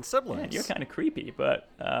forward-thinking siblings. Man, you're kind of creepy, but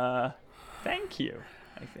thank you,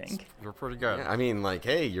 I think. You're pretty good. Yeah, I mean, like,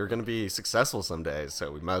 hey, you're gonna be successful someday,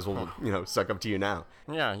 so we might as well, suck up to you now.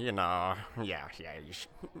 Yeah, yeah.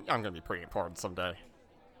 I'm gonna be pretty important someday.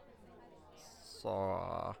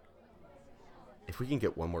 So, If we can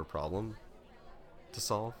get one more problem to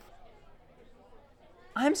solve.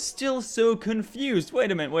 I'm still so confused.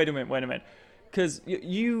 Wait a minute. Because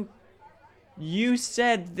you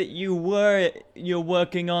said that you're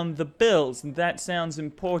working on the bills, and that sounds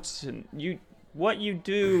important. What you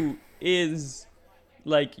do is,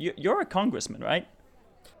 like, you're a congressman, right?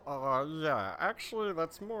 yeah, actually,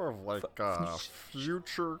 that's more of like a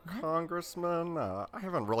future congressman. I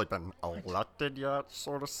haven't really been elected yet,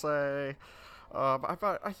 so to say.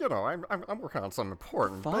 But I'm working on some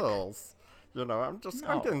important bills. I'm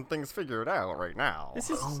getting things figured out right now. This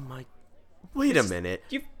is Oh my! Wait a minute.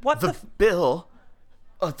 what the bill?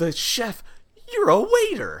 The chef. You're a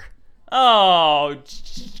waiter. Oh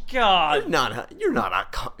God! You're not a. I you're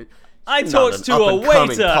not talked an to a up-and-coming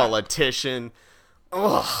waiter. Politician.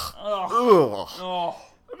 Ugh. Oh.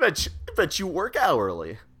 I bet you work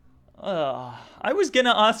hourly. I was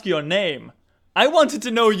gonna ask your name. I wanted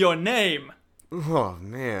to know your name. Oh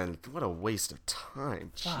man, what a waste of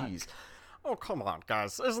time. Jeez. Oh, come on,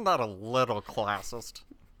 guys. Isn't that a little classist?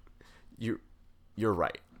 You're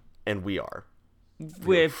right, and we are.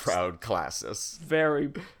 We're Proud classists.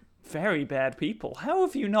 very, very bad people. How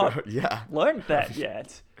have you not Yeah. learned that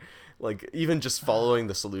yet? Like, even just following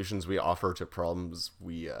the solutions we offer to problems,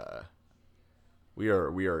 we are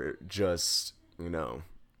just,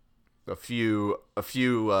 a few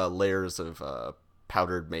layers of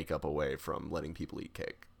powdered makeup away from letting people eat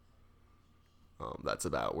cake. That's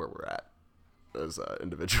about where we're at as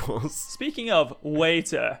individuals. Speaking of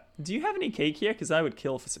waiter, do you have any cake here? Because I would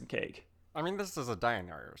kill for some cake. I mean, this is a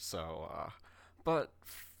diner, so, but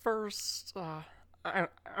first, I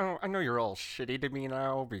know you're all shitty to me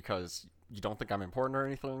now because you don't think I'm important or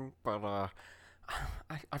anything, but,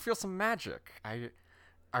 I feel some magic. I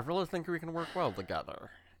really think we can work well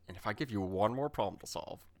together. And if I give you one more problem to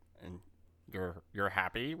solve, and you're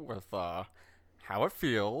happy with, how it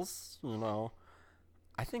feels,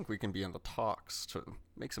 I think we can be in the talks to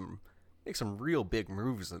make some real big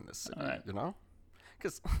moves in this city, Alright.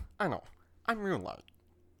 Because, I know, I'm Moonlight.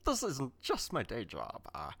 This isn't just my day job.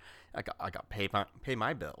 I got pay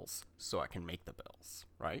my bills so I can make the bills,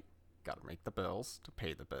 right? Got to make the bills to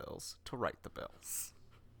pay the bills to write the bills.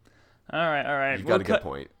 All right. You've got a good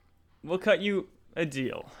point. We'll cut you a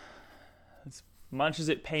deal. As much as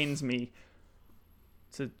it pains me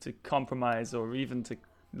to compromise or even to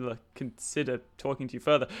consider talking to you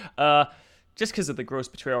further, just because of the gross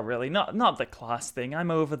betrayal, really. Not the class thing. I'm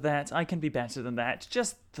over that. I can be better than that.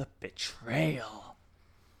 Just the betrayal.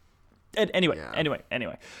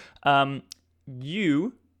 Anyway.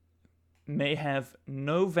 You may have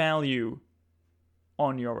no value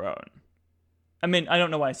on your own. I mean, I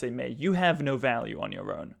don't know why I say may. You have no value on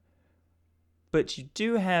your own. But you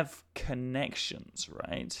do have connections,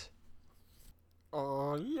 right?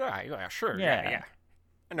 Yeah, sure. Yeah. Yeah.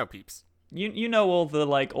 I know peeps. You know all the,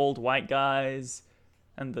 like, old white guys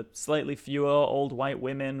and the slightly fewer old white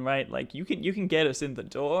women, right? Like, you can get us in the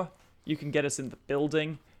door. You can get us in the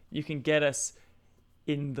building. You can get us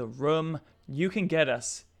in the room. You can get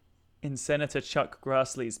us in Senator Chuck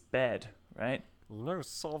Grassley's bed, right?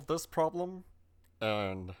 Solve this problem,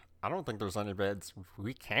 and I don't think there's any beds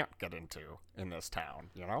we can't get into in this town,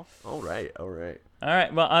 All right. All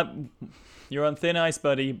right, well, you're on thin ice,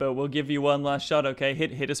 buddy, but we'll give you one last shot, okay?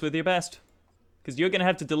 Hit us with your best. Because you're going to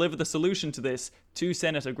have to deliver the solution to this to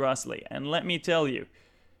Senator Grassley. And let me tell you,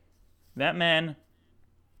 that man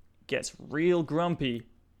gets real grumpy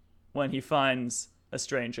when he finds a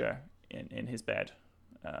stranger in his bed,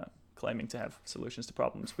 claiming to have solutions to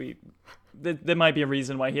problems. There might be a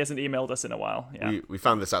reason why he hasn't emailed us in a while. Yeah. We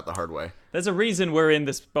found this out the hard way. There's a reason we're in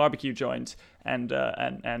this barbecue joint and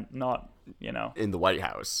not, In the White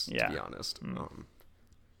House, Yeah. to be honest.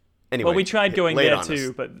 Anyway, well, we tried going lay it there on too,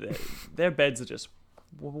 us. but their beds are just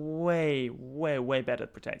way, way, way better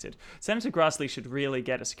protected. Senator Grassley should really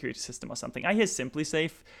get a security system or something. I hear Simply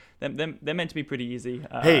Safe. They're meant to be pretty easy.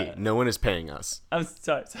 Hey, no one is paying us. I'm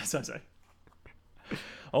sorry.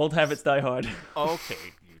 Old habits die hard. Okay,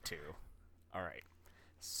 you two. All right.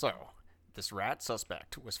 So, this rat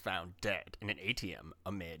suspect was found dead in an ATM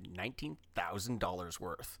amid $19,000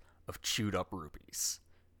 worth of chewed up rupees.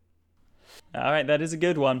 All right, that is a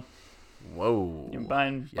good one. Whoa. You're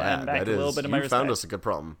buying yeah, back that a little is- bit of my you found respect. us a good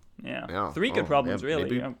problem. Yeah. Yeah. 3 good Oh, problems, yeah, really.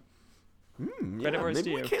 maybe- You know. Credit where it's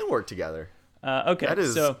maybe we due. can work together. Okay, That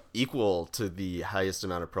is so equal to the highest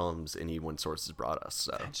amount of problems any one source has brought us.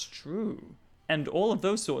 So, it's true. And all of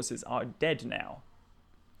those sources are dead now.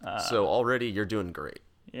 so already you're doing great.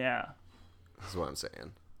 Yeah. Is what I'm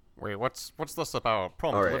saying. Wait, what's this about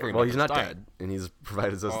problem All right. delivery? Well, he's numbers not dying? dead, and he's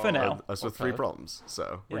provided us, For now. us with 3 Okay. problems,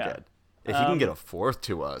 so we're Yeah. good. If he can get a 4th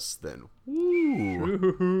to us, then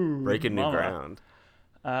woo, breaking new mama.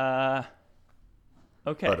 ground.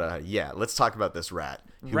 Okay. But yeah, let's talk about this rat.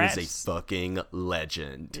 Who is Rats. a fucking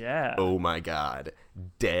legend. Yeah. Oh my god.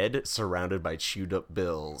 Dead, surrounded by chewed up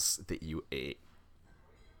bills that you ate.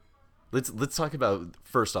 Let's talk about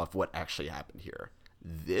first off what actually happened here.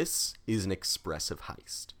 This is an expressive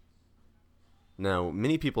heist. Now,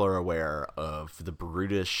 many people are aware of the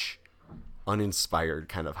brutish, uninspired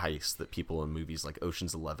kind of heist that people in movies like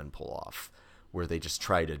Ocean's 11 pull off, where they just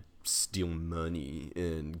try to steal money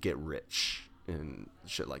and get rich and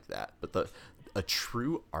shit like that. But a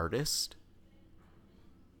true artist,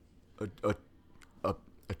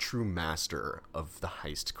 a true master of the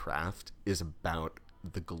heist craft is about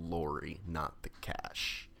the glory, not the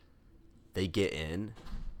cash. They get in,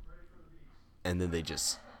 and then they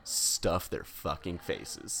just stuff their fucking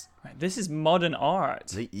faces. Right, this is modern art.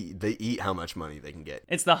 They eat how much money they can get.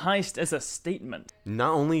 It's the heist as a statement.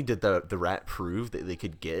 Not only did the rat prove that they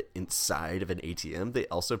could get inside of an ATM, they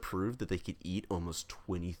also proved that they could eat almost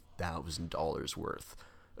 $20,000 worth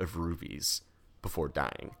of rupees before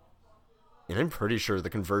dying. And I'm pretty sure the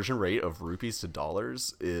conversion rate of rupees to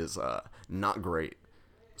dollars is not great.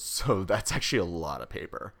 So that's actually a lot of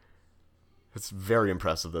paper. It's very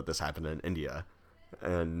impressive that this happened in India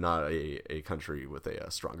and not a country with a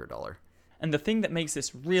stronger dollar. And the thing that makes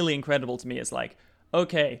this really incredible to me is like,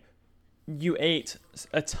 okay, you ate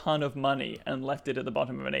a ton of money and left it at the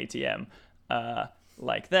bottom of an ATM.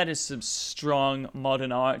 Like, that is some strong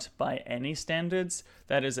modern art by any standards.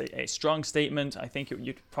 That is a strong statement. I think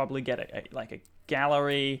you could probably get a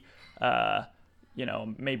gallery,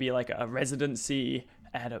 maybe like a residency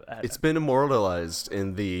It's been immortalized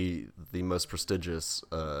in the most prestigious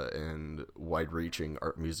and wide-reaching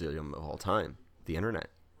art museum of all time, the internet.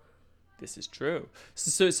 This is true.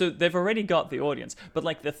 So they've already got the audience. But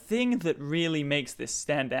like the thing that really makes this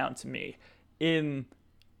stand out to me in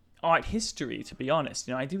art history, to be honest,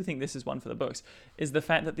 I do think this is one for the books, is the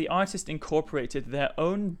fact that the artist incorporated their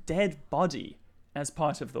own dead body as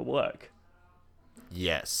part of the work.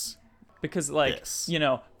 Yes. Because like, This.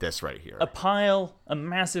 This right here. a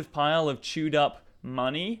massive pile of chewed up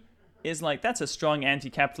money is like, that's a strong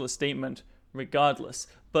anti-capitalist statement regardless.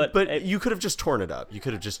 But you could have just torn it up. You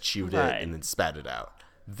could have just chewed Right. it and then spat it out.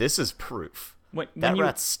 This is proof. when That you,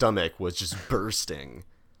 rat's stomach was just bursting,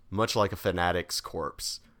 much like a fanatic's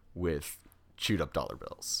corpse, with chewed up dollar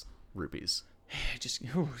bills, rupees. it just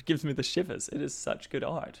gives me the shivers. It is such good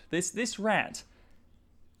art. This rat,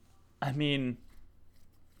 I mean,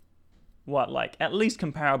 what, like, at least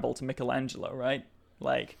comparable to Michelangelo, right?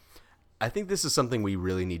 Like, I think this is something we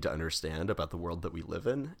really need to understand about the world that we live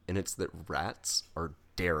in, and it's that rats are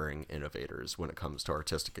daring innovators when it comes to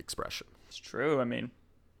artistic expression. it's true. I mean,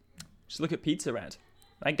 just look at Pizza Rat.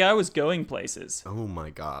 That guy was going places. Oh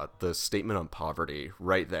my god, the statement on poverty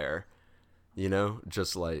right there.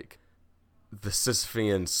 Just like the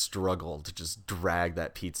Sisyphean struggle to just drag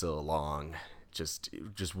that pizza along, just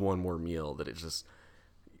one more meal that it just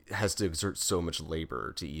has to exert so much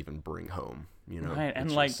labor to even bring home, Right, and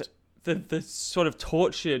It's like just- the sort of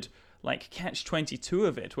tortured like catch-22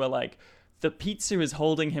 of it, where like the pizza is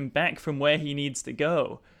holding him back from where he needs to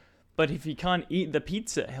go, but if he can't eat the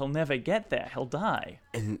pizza, he'll never get there. He'll die.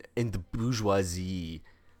 and the bourgeoisie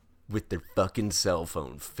with their fucking cell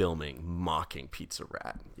phone filming, mocking Pizza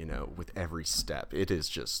Rat, with every step. It is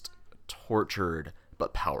just a tortured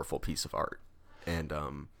but powerful piece of art. And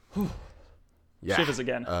yeah, Shivers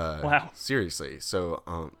again. Wow. Seriously.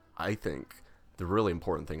 So I think the really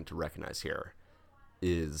important thing to recognize here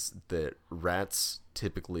is that rats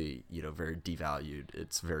typically, very devalued.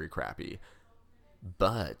 It's very crappy.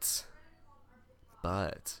 But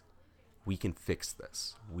we can fix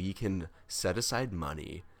this. We can set aside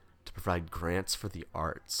money to provide grants for the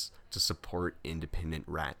arts to support independent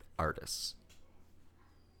rat artists,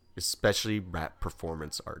 especially rat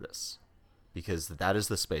performance artists, because that is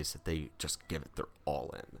the space that they just give it their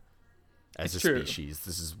all in. As It's a true. species,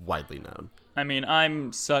 this is widely known. I mean,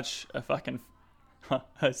 I'm such a fucking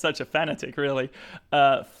such a fanatic, really,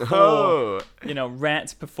 for Oh,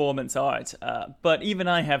 rat performance art. But even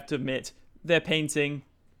I have to admit, their painting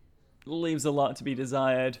leaves a lot to be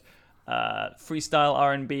desired. Freestyle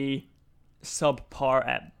R&B, subpar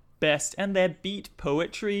at best, and their beat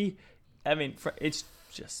poetry, I mean, it's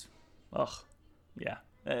just, yeah.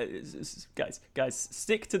 Guys,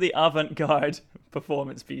 stick to the avant-garde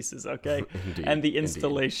performance pieces, okay? Indeed, and the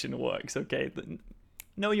installation works, okay?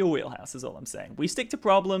 Know your wheelhouse is all I'm saying. We stick to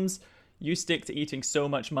problems. You stick to eating so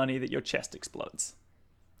much money that your chest explodes.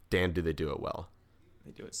 damn, do they do it well.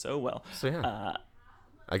 They do it so well. So yeah,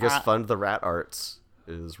 I guess fund the rat arts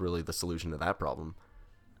is really the solution to that problem.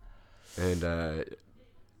 And,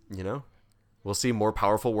 we'll see more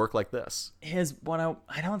powerful work like this. Here's what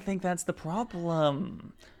I don't think that's the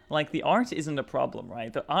problem. Like, the art isn't a problem,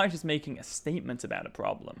 right? The art is making a statement about a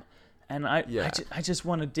problem. And I just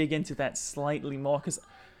want to dig into that slightly more, because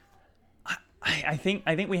I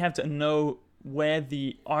think we have to know where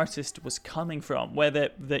the artist was coming from, where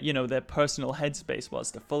their personal headspace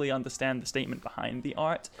was, to fully understand the statement behind the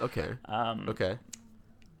art. Okay. Okay.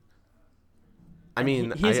 I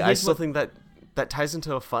mean, I still think that ties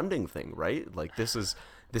into a funding thing, right? Like, this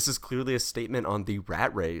is clearly a statement on the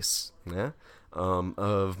rat race, yeah,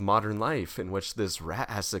 of modern life, in which this rat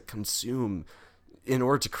has to consume in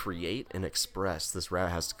order to create and express. This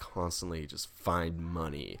rat has to constantly just find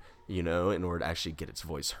money, in order to actually get its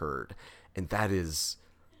voice heard. And that is,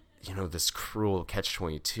 this cruel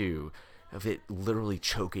catch-22 of it literally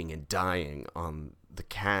choking and dying on the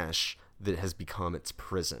cash that has become its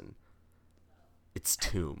prison, its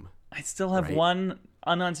tomb. I still have right? one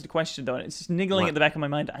unanswered question, though, and it's just niggling at the back of my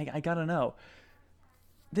mind. I gotta know.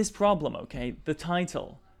 This problem, okay, the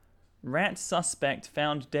title. Rat suspect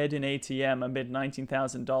found dead in ATM amid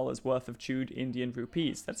 $19,000 worth of chewed Indian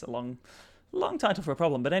rupees. That's a long title for a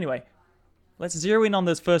problem. But anyway, let's zero in on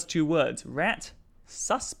those first two words. Rat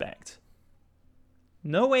suspect.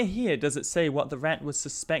 Nowhere here does it say what the rat was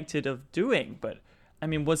suspected of doing, but, I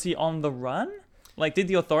mean, was he on the run? Like, did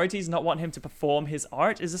the authorities not want him to perform his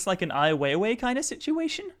art? Is this like an Ai Weiwei kind of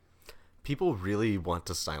situation? People really want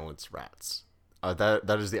to silence rats.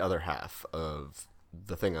 That is the other half of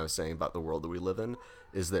the thing I was saying about the world that we live in,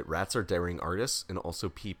 is that rats are daring artists, and also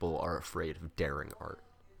people are afraid of daring art.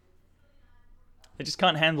 They just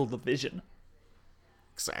can't handle the vision.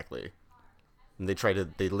 Exactly. And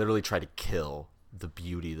they literally try to kill the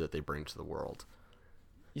beauty that they bring to the world.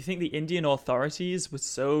 You think the Indian authorities were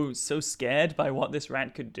so scared by what this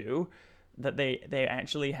rat could do that they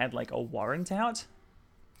actually had like a warrant out?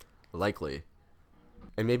 Likely.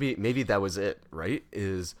 And maybe that was it, right?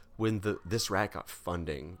 Is when this rat got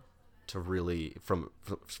funding to really from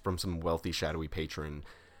some wealthy shadowy patron,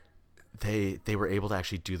 they were able to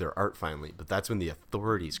actually do their art finally. But that's when the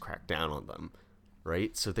authorities cracked down on them,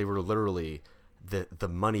 right? So they were literally the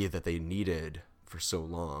money that they needed for so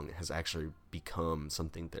long has actually become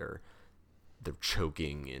something they're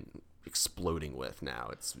choking and exploding with now.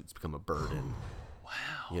 It's become a burden.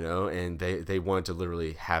 Wow. And they wanted to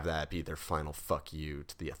literally have that be their final fuck you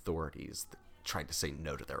to the authorities that tried to say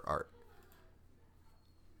no to their art.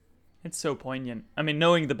 It's so poignant. I mean,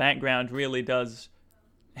 knowing the background really does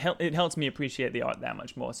it helps me appreciate the art that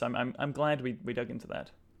much more. So I'm glad we dug into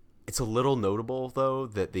that. It's a little notable though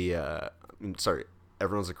that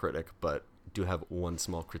everyone's a critic, but do have one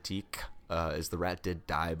small critique. Is the rat did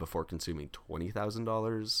die before consuming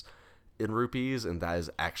 $20,000 in rupees, and that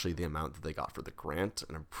is actually the amount that they got for the grant,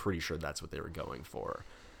 and I'm pretty sure that's what they were going for.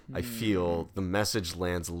 I feel the message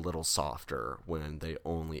lands a little softer when they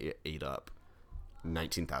only ate up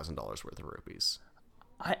 $19,000 worth of rupees.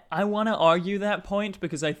 I want to argue that point,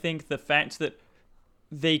 because I think the fact that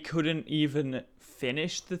they couldn't even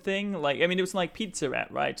finish the thing, like, I mean, it was like Pizza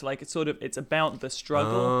Rat, right? Like, it's about the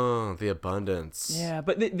struggle. Oh, the abundance. Yeah,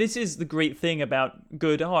 but this is the great thing about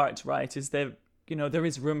good art, right? Is there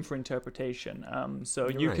is room for interpretation. So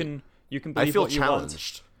You're you right. can believe I feel what you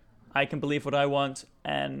challenged. want. I can believe what I want,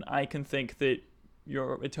 and I can think that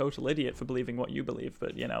you're a total idiot for believing what you believe.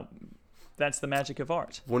 But that's the magic of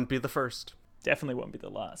art. Wouldn't be the first. Definitely won't be the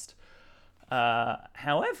last.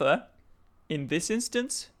 However, in this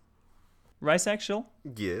instance, Rice Actual,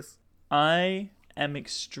 Yes. I am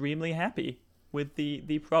extremely happy with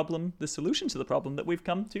the problem, the solution to the problem that we've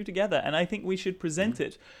come to together, and I think we should present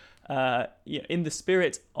it in the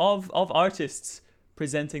spirit of artists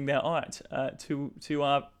presenting their art to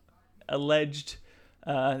our alleged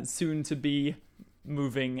soon-to-be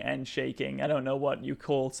moving and shaking. I don't know what you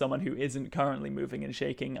call someone who isn't currently moving and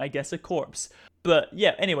shaking. I guess a corpse. But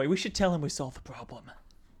yeah, anyway, we should tell him we solved the problem.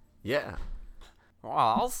 Yeah. Well,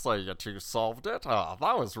 I'll say you two solved it. That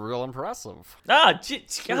was real impressive. God,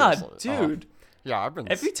 Seriously. dude. Yeah, I've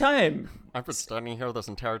been Every time. standing here this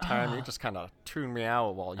entire time. You just kind of tuned me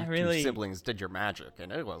out while you really- two siblings did your magic,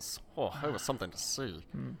 and it was something to see.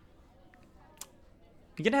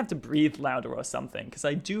 You're gonna have to breathe louder or something, because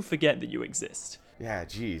I do forget that you exist. Yeah,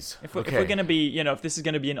 jeez. If we're gonna be, if this is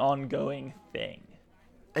gonna be an ongoing thing.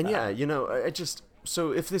 And yeah,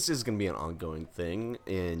 so if this is going to be an ongoing thing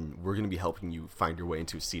and we're going to be helping you find your way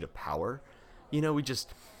into a seat of power, we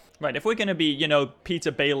just... Right, if we're gonna be,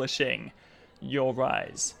 Peter Baelishing your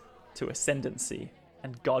rise to ascendancy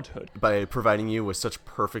and godhood. By providing you with such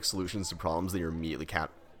perfect solutions to problems that you're immediately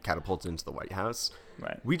catapulted into the White House,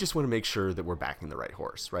 Right. we just want to make sure that we're backing the right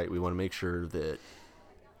horse, right? We want to make sure that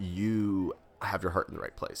you have your heart in the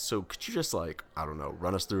right place. So could you just,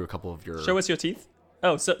 run us through a couple of your... Show us your teeth.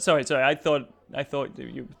 Oh, sorry. I thought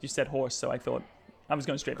you said horse, so I thought I was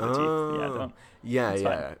going straight for the teeth.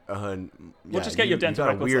 Yeah, don't. We'll just get your dental you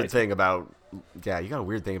got a records weird later. thing about... Yeah, you got a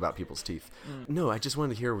weird thing about people's teeth. No, I just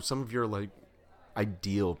wanted to hear some of your,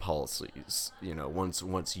 ideal policies,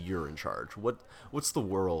 once you're in charge. What's the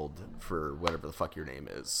world for whatever the fuck your name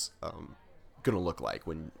is gonna look like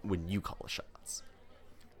when you call the shots?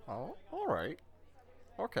 Oh, all right.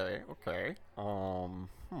 Okay.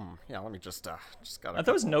 Yeah, let me just gotta... Are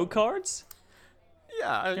those note cards?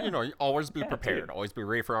 Yeah, you always be Yeah, prepared. dude. Always be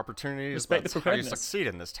ready for opportunities. Respect the That's how you preparedness. succeed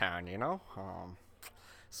in this town,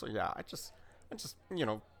 So yeah, I just, a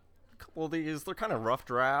couple of these, they're kind of rough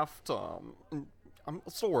draft. I'm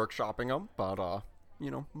still workshopping them, but,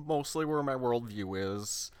 mostly where my worldview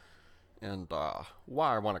is and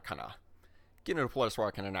why I want to kind of get into a place where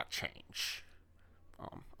I can enact change.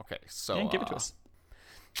 Okay, so... Yeah, give it to us.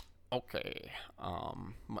 Okay,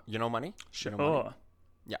 money? Sure. Money?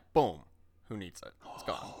 Yeah, boom. Who needs it? It's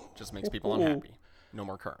gone. Just makes people unhappy. No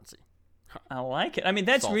more currency. I like it. I mean,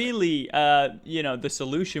 that's Solve it. really, the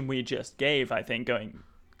solution we just gave, I think, going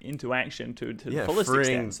into action to the fullest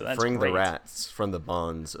extent. So that's freeing great. the rats from the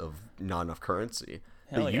bonds of not enough currency.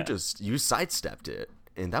 Hell But yeah. you sidestepped it,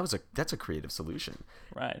 and that's a creative solution.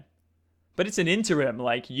 Right. But it's an interim,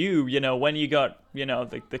 like when you got,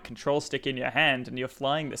 the control stick in your hand and you're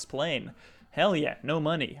flying this plane. Hell yeah, no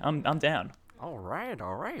money. I'm down. All right.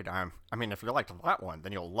 I mean, if you liked that one,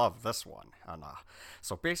 then you'll love this one. And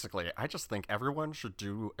so basically, I just think everyone should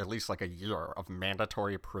do at least a year of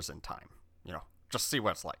mandatory prison time. Just see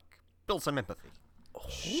what it's like. Build some empathy.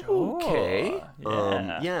 Okay.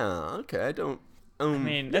 Yeah. Okay. I don't. I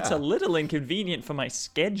mean, that's a little inconvenient for my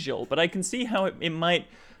schedule, but I can see how it might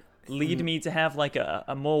lead me to have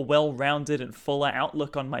a more well-rounded and fuller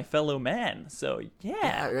outlook on my fellow man. So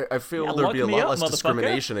yeah, I feel Yeah, there'd be a lock me lot up, less motherfucker.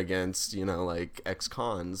 discrimination against,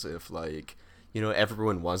 ex-cons if,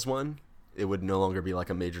 everyone was one. It would no longer be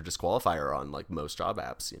a major disqualifier on, most job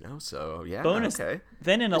apps, So, yeah, bonus. okay.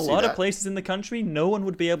 Then in I a see lot of that. places in the country, no one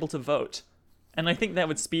would be able to vote, and I think that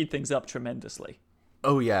would speed things up tremendously.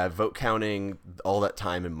 Oh, yeah, vote counting, all that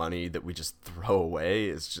time and money that we just throw away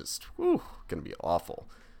is just, gonna be awful.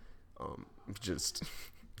 Just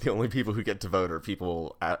the only people who get to vote are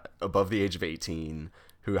people above the age of 18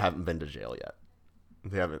 who haven't been to jail yet.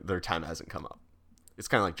 Their time hasn't come up. It's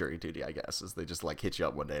kind of like jury duty, I guess, is they just hit you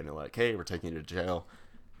up one day and they're like, hey, we're taking you to jail.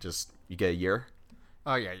 You get a year.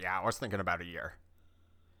 Oh, yeah, I was thinking about a year.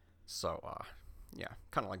 So, yeah,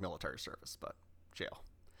 kind of like military service, but jail.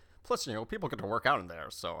 Plus, people get to work out in there,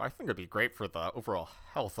 so I think it'd be great for the overall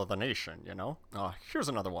health of the nation, Here's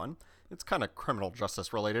another one. It's kind of criminal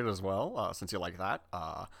justice related as well, since you like that.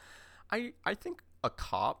 I think a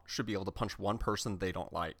cop should be able to punch one person they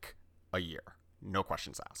don't like a year. No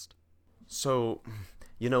questions asked. So,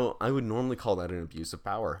 I would normally call that an abuse of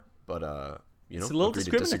power, but, It's a little agree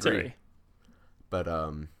to discriminatory. disagree. But, I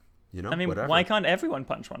mean, whatever. why can't everyone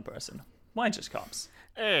punch one person? Why just cops?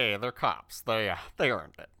 Hey, they're cops. They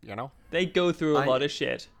earned it, They go through a lot of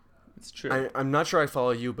shit. It's true. I'm not sure I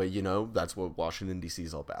follow you, but that's what Washington D.C.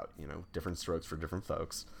 is all about. Different strokes for different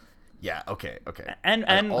folks. Yeah. Okay.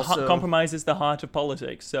 And also- compromise is the heart of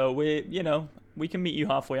politics. So we can meet you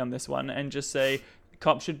halfway on this one and just say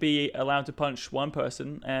cops should be allowed to punch one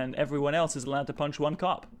person and everyone else is allowed to punch one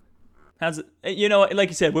cop. How's it? Like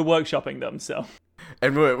you said, we're workshopping them. So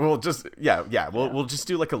And we'll just we'll just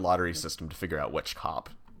do a lottery system to figure out which cop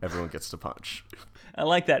everyone gets to punch. I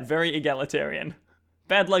like that. Very egalitarian.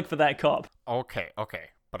 Bad luck for that cop. Okay.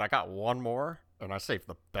 But I got one more, and I saved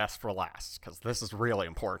the best for last, because this is really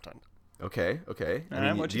important. Okay. All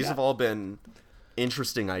right, what you These got? have all been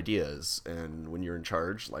interesting ideas, and when you're in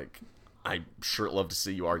charge, I sure love to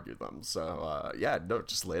see you argue them. So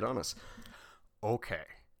just lay it on us. Okay.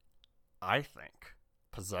 I think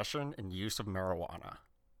possession and use of marijuana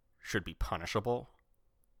should be punishable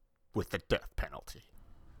with the death penalty.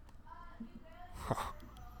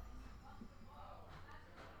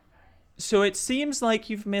 So it seems like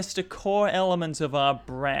you've missed a core element of our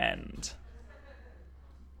brand.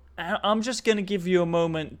 I'm just going to give you a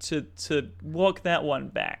moment to walk that one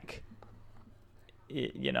back.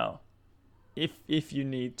 You know, if you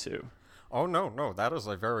need to. Oh, no, that is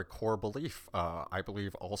a very core belief. I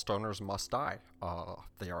believe all stoners must die.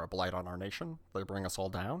 They are a blight on our nation, they bring us all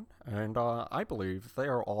down, and I believe they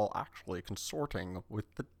are all actually consorting with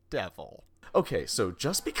the devil. Okay, so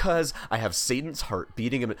just because I have Satan's heart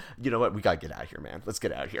beating him, you know what? We gotta get out of here, man. Let's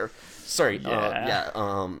get out of here. Sorry.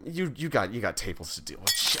 You got tables to deal with.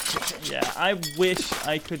 Shit. Yeah, I wish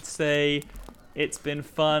I could say it's been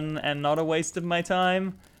fun and not a waste of my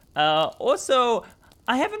time. Also,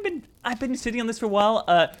 I've been sitting on this for a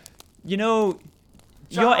while. You know,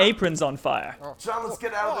 your apron's on fire. John, let's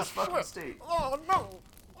get out of this fucking state. Oh, no!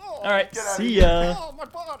 All right, see ya.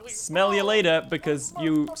 Smell you later, because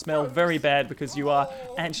you smell very bad because you are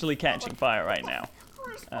actually catching fire right now.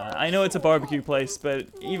 I know it's a barbecue place, but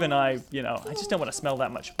even I just don't want to smell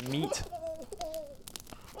that much meat.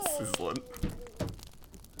 Sizzling.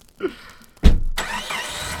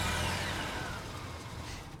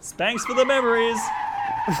 Thanks for the memories.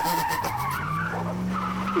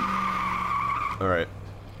 All right.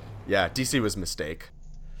 Yeah, DC was a mistake.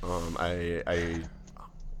 I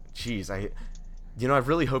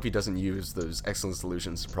really hope he doesn't use those excellent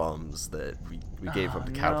solutions to problems that we gave him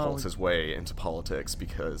to catapult his way into politics,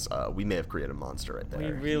 because we may have created a monster right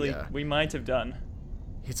there. We might have done.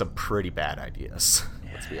 He had some pretty bad ideas.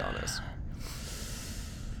 Let's be honest.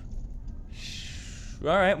 All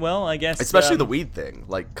right, well, I guess. Especially the weed thing.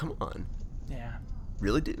 Like, come on. Yeah.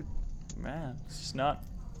 Really, dude? Man, it's just not.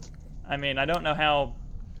 I mean, I don't know how.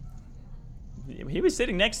 He was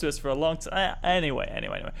sitting next to us for a long time.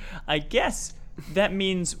 Anyway. I guess that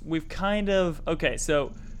means we've kind of. Okay,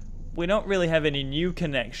 so we don't really have any new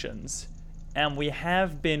connections, and we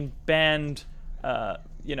have been banned,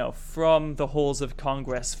 from the halls of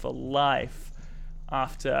Congress for life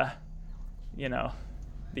after, the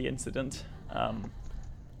incident.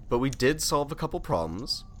 But we did solve a couple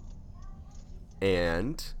problems,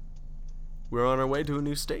 and we're on our way to a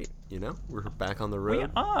new state. We're back on the road. We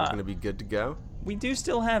are. We're gonna be good to go. We do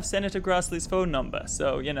still have Senator Grassley's phone number,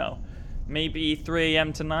 so maybe 3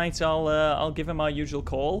 a.m. tonight I'll give him our usual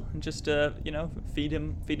call and just feed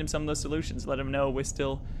him some of those solutions. Let him know we're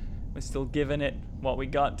still giving it what we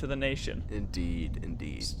got to the nation.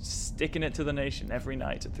 Indeed. Sticking it to the nation every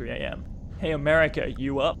night at 3 a.m. Hey America,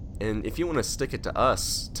 you up? And if you want to stick it to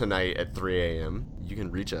us tonight at 3 a.m., you can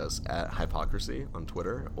reach us at Hypocrisy on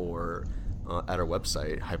Twitter or at our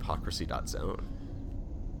website, hypocrisy.zone.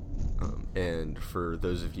 And for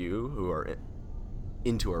those of you who are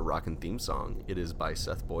into our rockin' theme song, it is by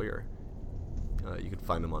Seth Boyer. You can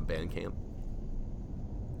find him on Bandcamp.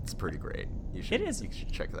 It's pretty great. You should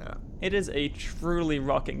check that out. It is a truly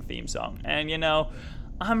rocking theme song. And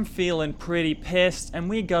I'm feeling pretty pissed, and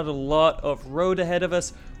we got a lot of road ahead of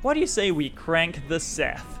us. What do you say we crank the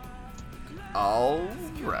Seth? All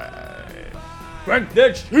right. Crank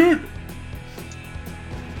that shit!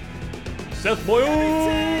 Seth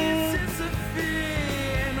Boyle!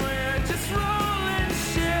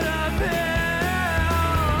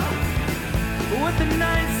 With the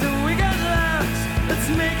nights that we got left, let's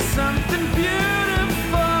make something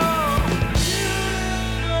beautiful.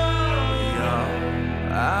 We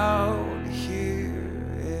are out here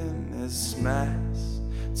in this mess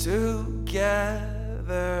together,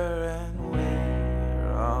 and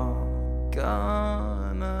we're all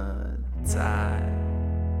gonna die.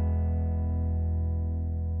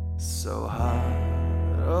 So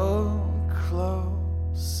huddle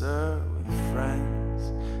closer with friends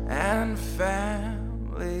and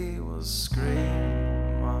family, will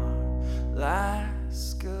scream our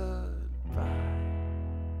last goodbye.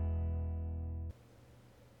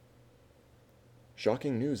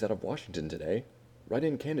 Shocking news out of Washington today.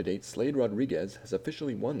 Write-in candidate Slade Rodriguez has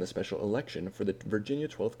officially won the special election for the Virginia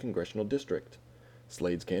 12th Congressional District.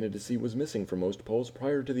 Slade's candidacy was missing from most polls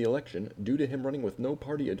prior to the election due to him running with no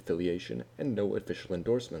party affiliation and no official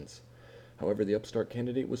endorsements. However, the upstart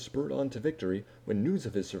candidate was spurred on to victory when news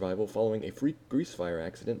of his survival following a freak grease fire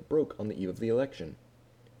accident broke on the eve of the election.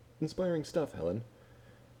 Inspiring stuff, Helen.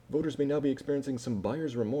 Voters may now be experiencing some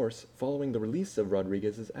buyer's remorse following the release of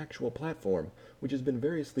Rodriguez's actual platform, which has been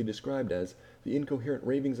variously described as the incoherent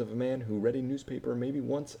ravings of a man who read a newspaper maybe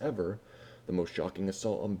once ever, the most shocking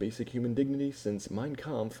assault on basic human dignity since Mein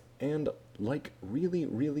Kampf, and like really,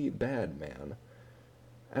 really bad man.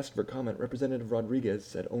 Asked for comment, Representative Rodriguez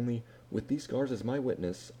said only, "With these scars as my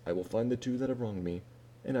witness, I will find the two that have wronged me,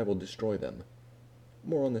 and I will destroy them."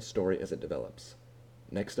 More on this story as it develops.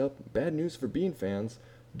 Next up, bad news for Bean fans.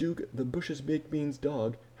 Duke, the Bush's Baked Beans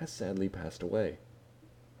dog, has sadly passed away.